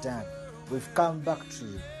that we've done. We've come back to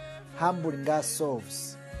you, humbling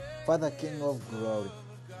ourselves, Father, King of Glory,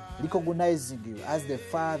 recognizing you as the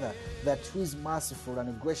Father that who is merciful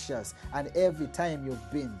and gracious, and every time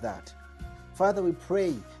you've been that. Father, we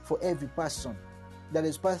pray for every person that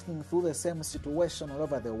is passing through the same situation all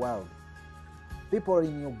over the world. People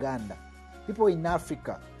in Uganda, people in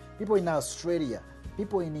Africa, people in Australia,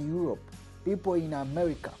 people in Europe, people in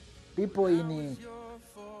America, people in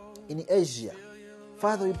Asia.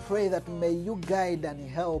 Father, we pray that may you guide and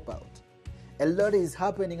help out. A lot is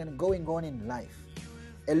happening and going on in life.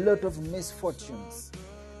 A lot of misfortunes,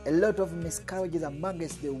 a lot of miscarriages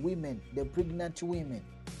amongst the women, the pregnant women.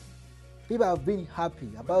 People have been happy,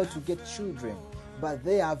 about to get children, but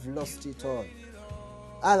they have lost it all.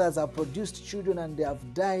 Others have produced children and they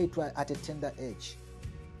have died at a tender age.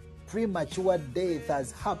 Premature death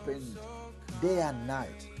has happened day and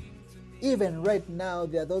night. Even right now,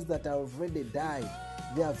 there are those that have already died.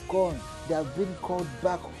 They have gone. They have been called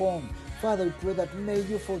back home Father, we pray that may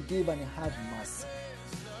you forgive and have mercy.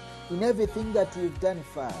 In everything that we've done,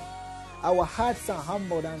 Father, our hearts are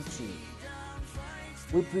humbled unto you.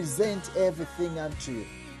 We present everything unto you.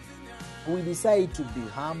 We decide to be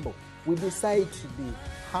humble. We decide to be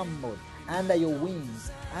humbled under your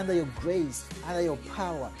wings, under your grace, under your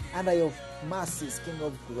power, under your mercies, King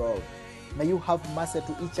of glory. May you have mercy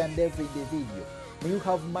to each and every individual. May you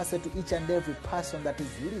have mercy to each and every person that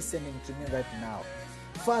is listening to me right now.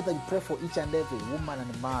 Father, we pray for each and every woman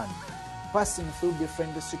and man passing through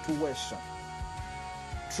different situations,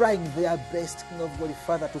 trying their best, King of glory,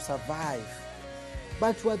 Father, to survive.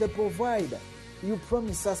 But you are the provider. You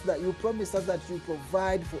promise us that you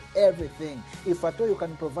provide for everything. If at all you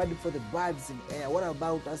can provide for the birds in air, what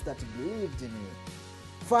about us that believed in you?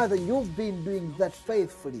 Father, you've been doing that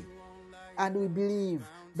faithfully. And we believe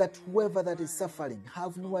that whoever that is suffering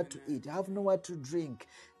have nowhere to eat, have nowhere to drink.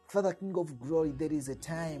 Father, King of glory, there is a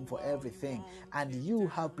time for everything. And you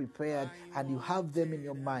have prepared and you have them in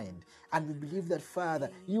your mind. And we believe that, Father,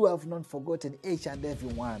 you have not forgotten each and every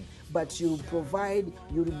one. But you provide,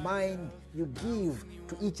 you remind, you give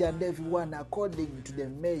to each and every one according to the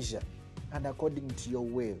measure and according to your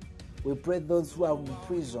will. We pray those who are in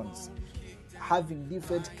prisons, having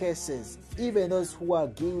different cases, even those who are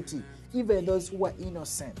guilty, even those who are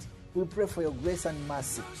innocent. We pray for your grace and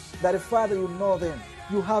mercy. That, Father, you know them.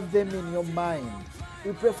 You have them in your mind.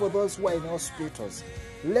 We pray for those who are in hospitals,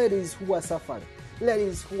 ladies who are suffering,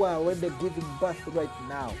 ladies who are already giving birth right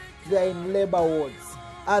now. They are in labor wards.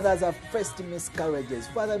 Others have faced miscarriages.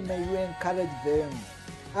 Father, may you encourage them.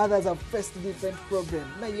 Others have faced different problems.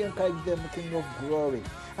 May you encourage them, King of glory.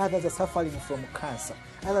 Others are suffering from cancer.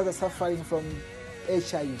 Others are suffering from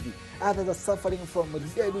HIV. Others are suffering from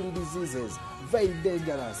deadly diseases, very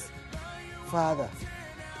dangerous. Father,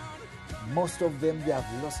 most of them, they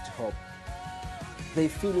have lost hope. They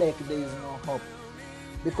feel like there is no hope.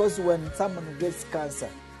 Because when someone gets cancer,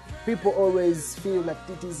 people always feel that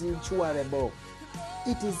it is incurable.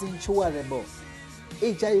 It is incurable.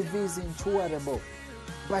 HIV is incurable.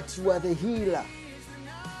 But you are the healer.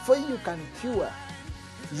 For you can cure.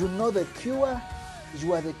 You know the cure.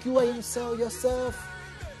 You are the cure yourself.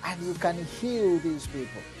 And you can heal these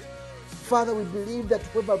people. Father, we believe that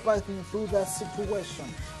whoever passing through that situation,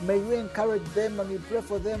 may you encourage them and we pray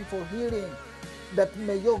for them for healing. That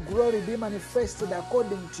may your glory be manifested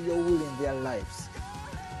according to your will in their lives.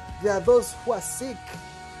 There are those who are sick,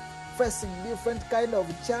 facing different kind of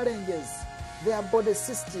challenges. Their body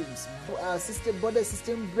systems, body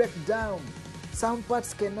system break down. Some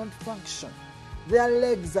parts cannot function. Their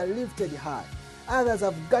legs are lifted high. Others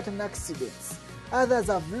have gotten accidents. Others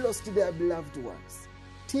have lost their beloved ones.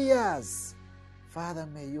 Tears. Father,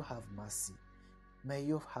 may you have mercy. May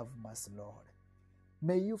you have mercy, Lord.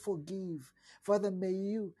 May you forgive. Father, may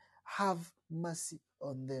you have mercy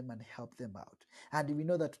on them and help them out. And we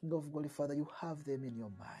know that, King of glory, Father, you have them in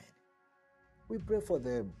your mind. We pray for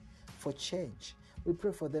them for change. We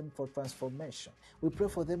pray for them for transformation. We pray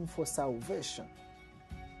for them for salvation.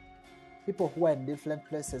 People who are in different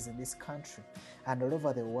places in this country and all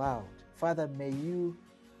over the world, Father, may you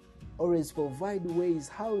always provide ways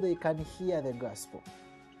how they can hear the gospel.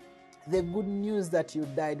 The good news that you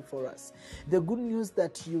died for us. The good news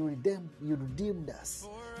that you redeemed us.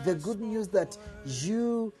 The good news that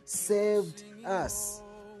you saved us.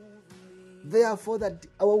 Therefore, that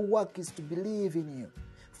our work is to believe in you.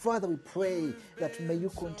 Father, we pray that may you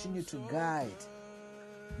continue to guide.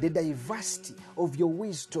 The diversity of your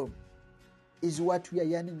wisdom is what we are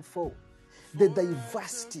yearning for. The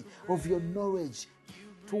diversity of your knowledge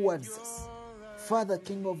towards us. Father,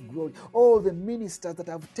 King of glory, all the ministers that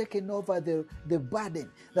have taken over the burden,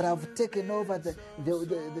 that have taken over the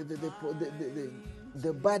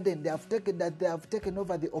burden, they have taken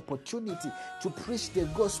over the opportunity to preach the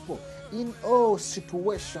gospel in all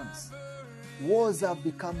situations. Wars have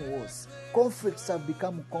become wars. Conflicts have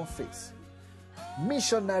become conflicts.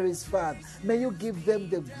 Missionaries, Father, may you give them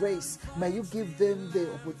the grace. May you give them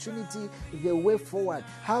the opportunity, the way forward,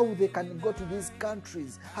 how they can go to these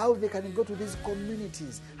countries, how they can go to these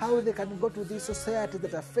communities, how they can go to these societies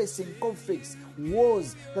that are facing conflicts,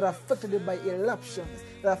 wars, that are affected by eruptions,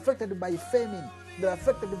 that are affected by famine, that are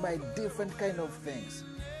affected by different kind of things.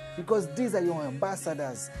 Because these are your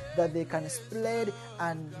ambassadors, that they can spread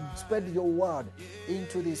your word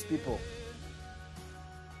into these people.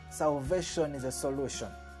 Salvation is a solution.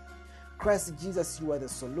 Christ Jesus, you are the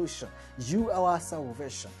solution. You are our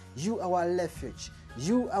salvation. You are our refuge.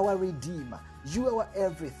 You are our redeemer. You are our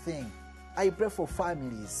everything. I pray for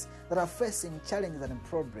families that are facing challenges and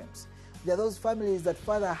problems. There are those families that,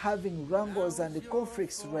 Father, are having wrangles and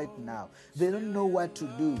conflicts right now. They don't know what to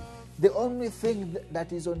do. The only thing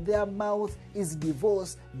that is on their mouth is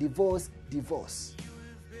divorce, divorce, divorce.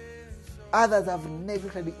 Others have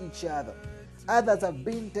neglected each other. Others have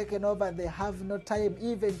been taken over and they have no time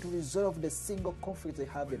even to resolve the single conflict they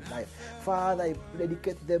have in life. Father, I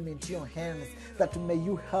dedicate them into your hands, that may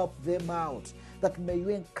you help them out, that may you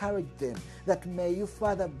encourage them, that may you,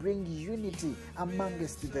 Father, bring unity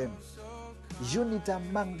amongst them. Unity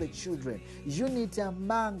among the children, unity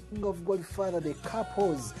among, King of God, Father, the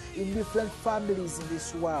couples in different families in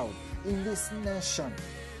this world, in this nation.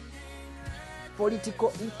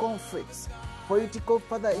 Political conflicts, political,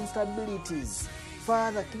 Father, instabilities.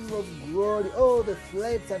 Father, King of glory, all the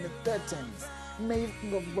threats and the threats. May you,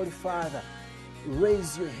 King of glory, Father,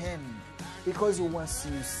 raise your hand, because once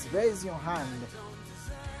you raise your hand,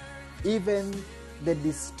 even the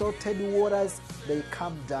distorted waters, they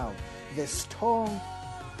come down. The storm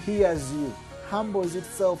hears you, humbles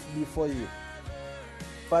itself before you.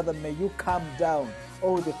 Father, may you calm down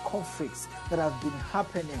all the conflicts that have been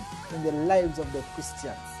happening in the lives of the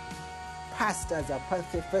Christians. Pastors are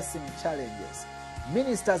facing challenges.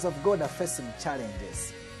 Ministers of God are facing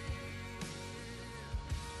challenges.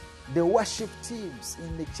 The worship teams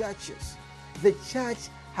in the churches. The church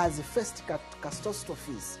has faced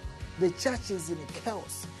catastrophes. The church is in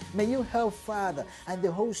chaos. May you help, Father, and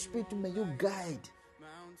the Holy Spirit, may you guide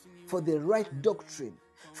for the right doctrine,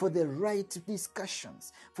 for the right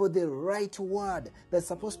discussions, for the right word that's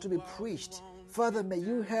supposed to be preached. Father, may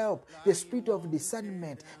you help the spirit of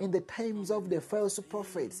discernment in the times of the false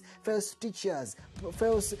prophets, false teachers,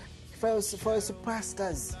 false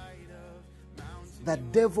pastors. The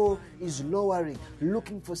devil is lowering,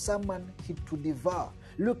 looking for someone to devour,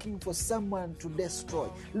 looking for someone to destroy,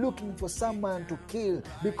 looking for someone to kill,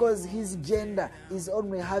 because his gender is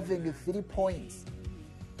only having 3 points.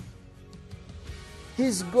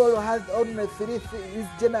 His goal has only his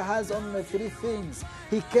gender has only 3 things.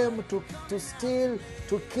 He came to steal,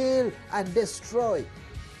 to kill, and destroy.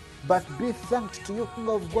 But be thanked to you, King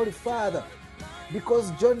of God, Father,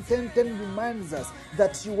 because John 10:10 reminds us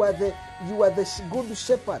that you are the good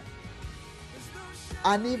shepherd,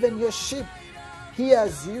 and even your sheep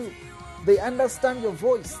hears you. They understand your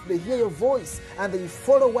voice, they hear your voice, and they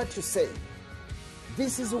follow what you say.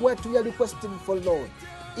 This is what we are requesting for, Lord,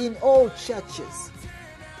 in all churches.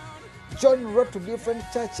 John wrote to different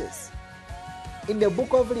churches in the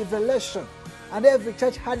book of Revelation, and every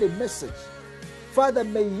church had a message. Father,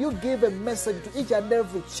 may you give a message to each and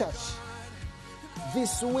every church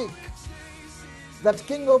this week, that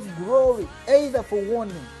King of glory, either for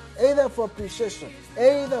warning, either for appreciation,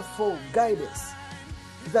 either for guidance,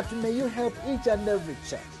 that may you help each and every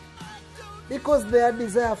church. Because their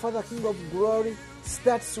desire, Father, King of glory,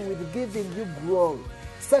 starts with giving you glory,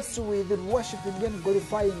 starts with worshiping and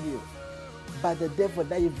glorifying you. But the devil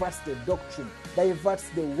diverts the doctrine, diverts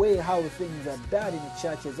the way how things are done in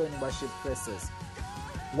churches or in worship places.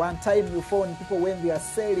 One time you found people when they are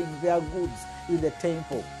selling their goods in the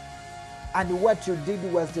temple, and what you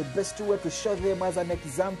did was the best way to show them as an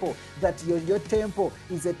example that your temple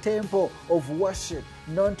is a temple of worship,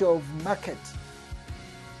 not of market.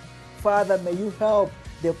 Father, may you help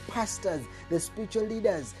the pastors, the spiritual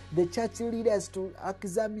leaders, the church leaders to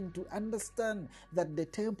examine, to understand that the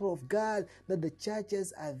temple of God, that the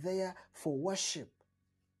churches are there for worship,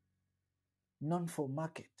 not for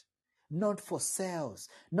market, not for sales,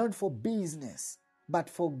 not for business, but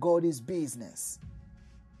for God's business.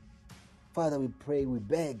 Father, we pray, we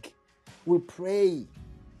beg, we pray.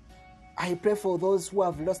 I pray for those who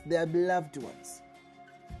have lost their beloved ones,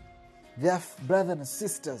 their brothers and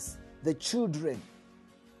sisters, the children,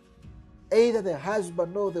 either the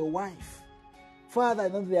husband or the wife. Father, I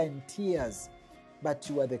know they are in tears, but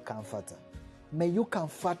you are the comforter. May you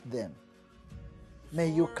comfort them. May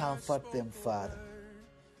you comfort them, Father,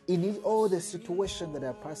 in all the situations that they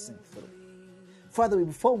are passing through. Father,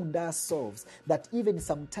 we found ourselves that even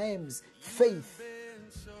sometimes faith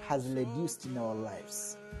has reduced in our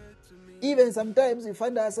lives. Even sometimes we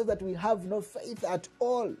find ourselves that we have no faith at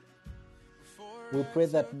all. We pray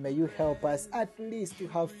that may you help us at least to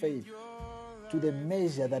have faith to the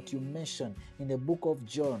measure that you mentioned in the book of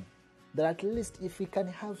John, that at least if we can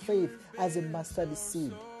have faith as a mustard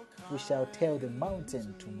seed, we shall tell the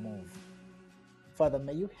mountain to move. Father,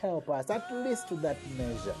 may you help us at least to that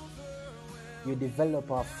measure. You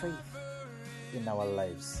develop our faith in our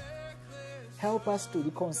lives. Help us to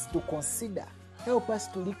consider. Help us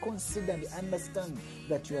to reconsider and understand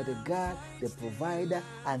that you are the God, the provider,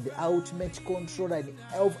 and the ultimate controller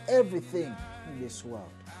of everything in this world.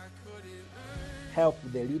 Help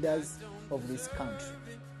the leaders of this country.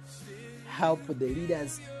 Help the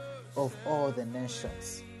leaders of all the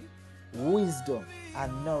nations. wisdom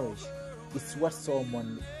and knowledge is what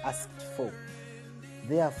Solomon asked for.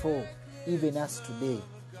 Therefore, even us today,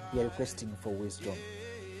 we are requesting for wisdom.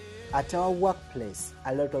 At our workplace,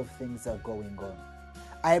 a lot of things are going on.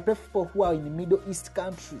 I pray for people who are in Middle East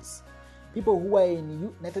countries, people who are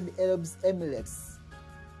in United Arab Emirates,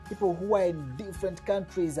 people who are in different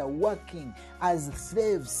countries are working as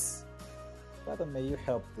slaves. Father, may you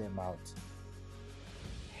help them out.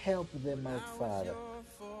 Help them out, Father.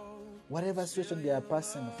 Whatever situation they are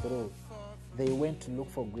passing through, they went to look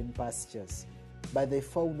for green pastures, but they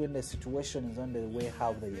found when the situation is on the way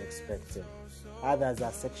how they expected. Others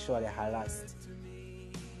are sexually harassed.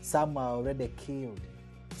 Some are already killed.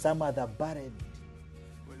 Some are buried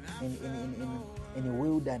in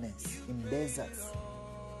wilderness, in deserts.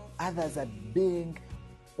 Others are being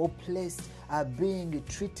oppressed, are being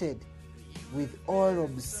treated with all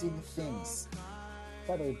obscene things.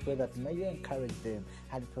 Father, we pray that may you encourage them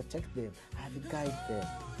and protect them and guide them.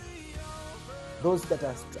 Those that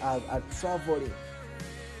are traveling,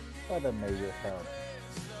 Father, may you help.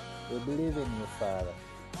 We believe in you, Father.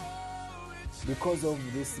 Because of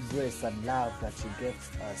this grace and love that you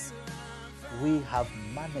gave to us, we have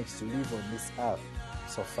managed to live on this earth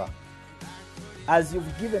so far. As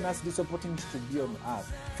you've given us this opportunity to be on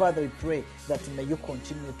earth, Father, we pray that may you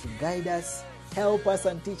continue to guide us, help us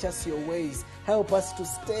and teach us your ways. Help us to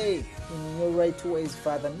stay in your right ways,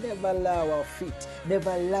 Father. Never allow our feet,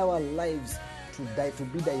 never allow our lives to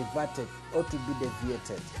be diverted or to be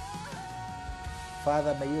deviated.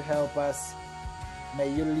 Father, may you help us,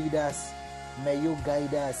 may you lead us, may you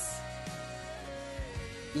guide us.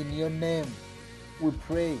 In your name, we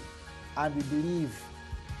pray and we believe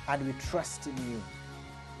and we trust in you.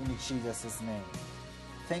 In Jesus' name.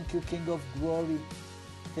 Thank you, King of Glory.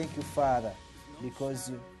 Thank you, Father,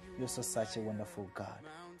 because you're such a wonderful God.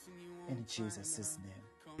 In Jesus'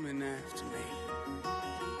 name. Coming after me.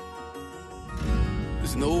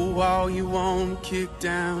 There's no wall you won't kick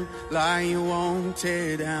down, lie you won't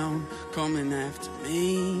tear down, coming after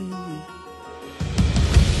me.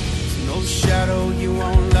 There's no shadow you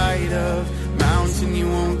won't light up, mountain you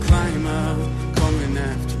won't climb up, coming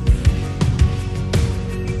after me.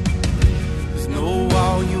 There's no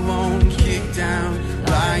wall you won't kick down,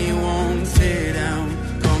 lie you won't tear down,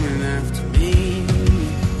 coming after me.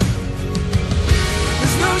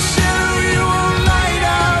 There's no shadow you won't light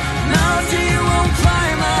up, mountain you won't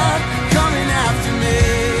climb up, coming after me.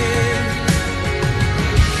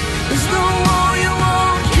 There's no wall you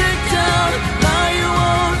won't kick down, lie you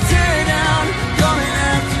won't tear down, coming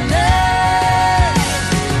after me.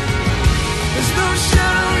 There's no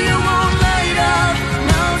shadow you won't light up,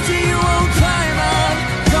 mountain you won't climb up,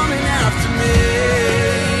 coming after me.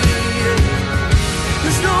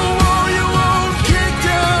 There's no wall you won't kick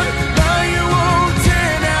down, lie you won't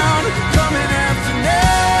tear down, coming after me.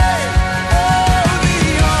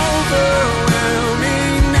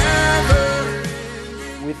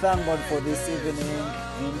 We thank God for this evening.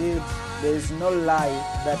 Indeed, there is no lie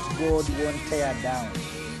that God won't tear down.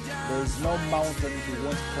 There is no mountain He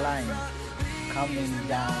won't climb coming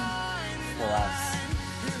down for us.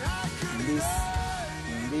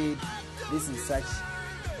 Indeed, this is such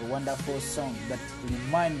a wonderful song that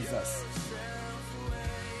reminds us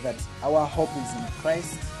that our hope is in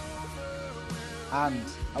Christ and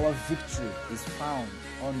our victory is found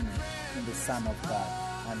only in the Son of God,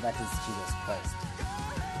 and that is Jesus Christ.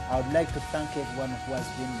 I would like to thank everyone who has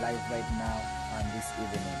been live right now and this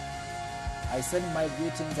evening. I send my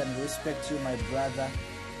greetings and respect to you, my brother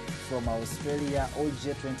from Australia,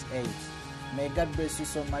 OJ28. May God bless you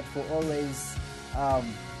so much for always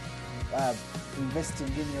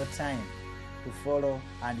investing in your time to follow,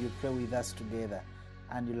 and you pray with us together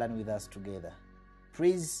and you learn with us together.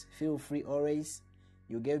 Please feel free always.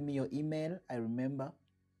 You gave me your email, I remember.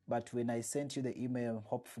 But when I sent you the email,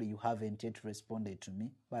 hopefully you haven't yet responded to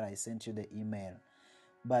me, but I sent you the email.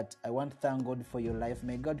 But I want to thank God for your life.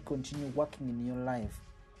 May God continue working in your life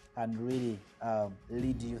and really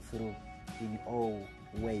lead you through in all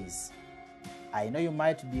ways. I know you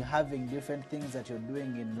might be having different things that you're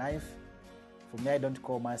doing in life. For me, I don't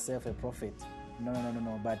call myself a prophet.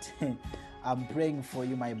 No. But I'm praying for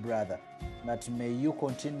you, my brother, that may you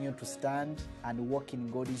continue to stand and walk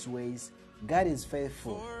in God's ways. God is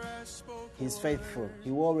faithful. He's faithful. He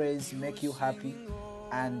will always make you happy.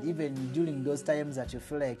 And even during those times that you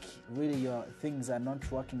feel like really your things are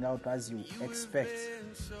not working out as you expect,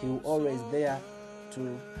 He will always there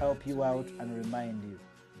to help you out and remind you.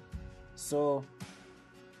 So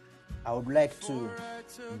I would like to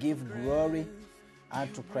give glory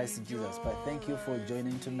unto Christ Jesus. But thank you for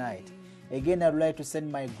joining tonight. Again, I would like to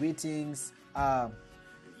send my greetings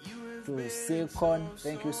to Silcon,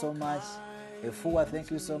 thank you so much. Efua,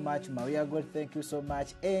 thank you so much. Maria God, thank you so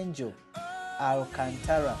much. Angel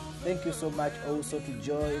Alcantara, thank you so much also to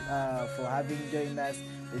Joy for having joined us.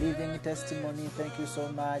 Living Testimony, thank you so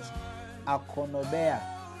much. Akonobea,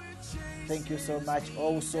 thank you so much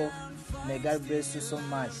also. May God bless you so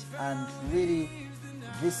much. And really,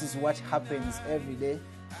 this is what happens every day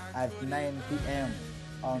at 9 p.m.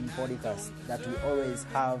 on podcast, that we always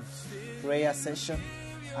have prayer session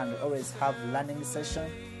and we always have learning session.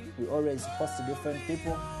 We always host different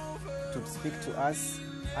people to speak to us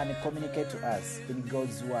and communicate to us in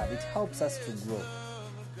God's word. It helps us to grow.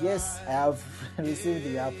 Yes, I have received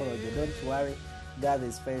the apology. Don't worry, God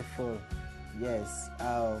is faithful. Yes,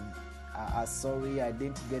 sorry, I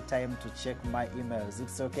didn't get time to check my emails.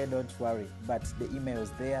 It's okay, don't worry. But the email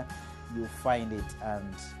is there. You find it,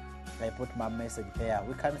 and I put my message there.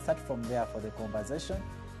 We can start from there for the conversation.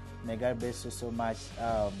 May God bless you so much.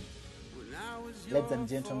 Ladies and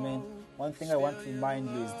gentlemen, one thing I want to remind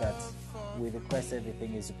you is that with Christ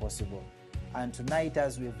everything is possible. And tonight,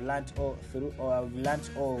 as we've learned all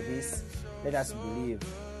this, let us believe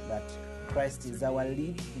that Christ is our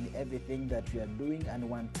lead in everything that we are doing, and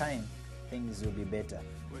one time things will be better.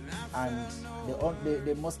 And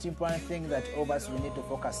the most important thing that all of us we need to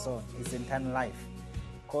focus on is eternal life.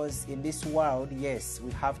 Because in this world, yes,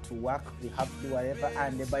 we have to work, we have to do whatever,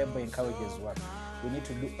 and the Bible encourages work. We need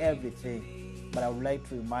to do everything. But I would like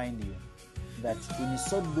to remind you that in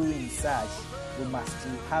so doing such, we must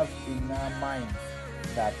have in our minds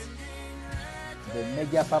that the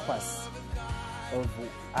major purpose of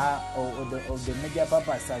the major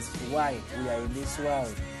purpose as to why we are in this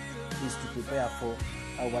world is to prepare for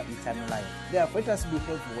our eternal life. Therefore, let us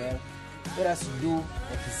behave well. Let us do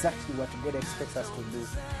exactly what God expects us to do.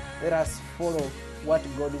 Let us follow what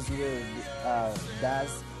God's will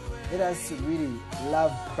does. Let us really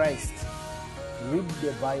love Christ. Read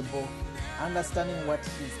the Bible, understanding what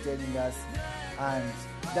He's telling us, and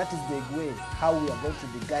that is the way how we are going to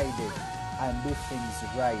be guided and do things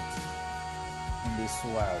right in this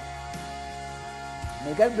world.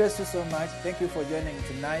 May God bless you so much. Thank you for joining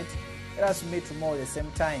tonight. Let us meet tomorrow at the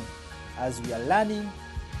same time as we are learning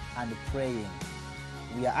and praying.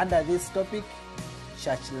 We are under this topic,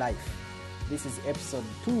 church life. This is episode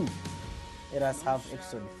 2. Let us have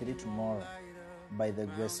episode 3 tomorrow by the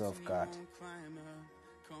grace of God.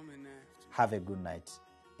 Have a good night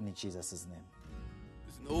in Jesus' name.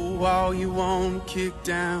 There's no wall you won't kick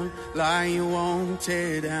down, lie you won't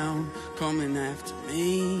tear down, coming after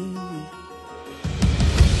me.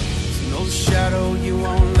 There's no shadow you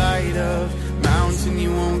won't light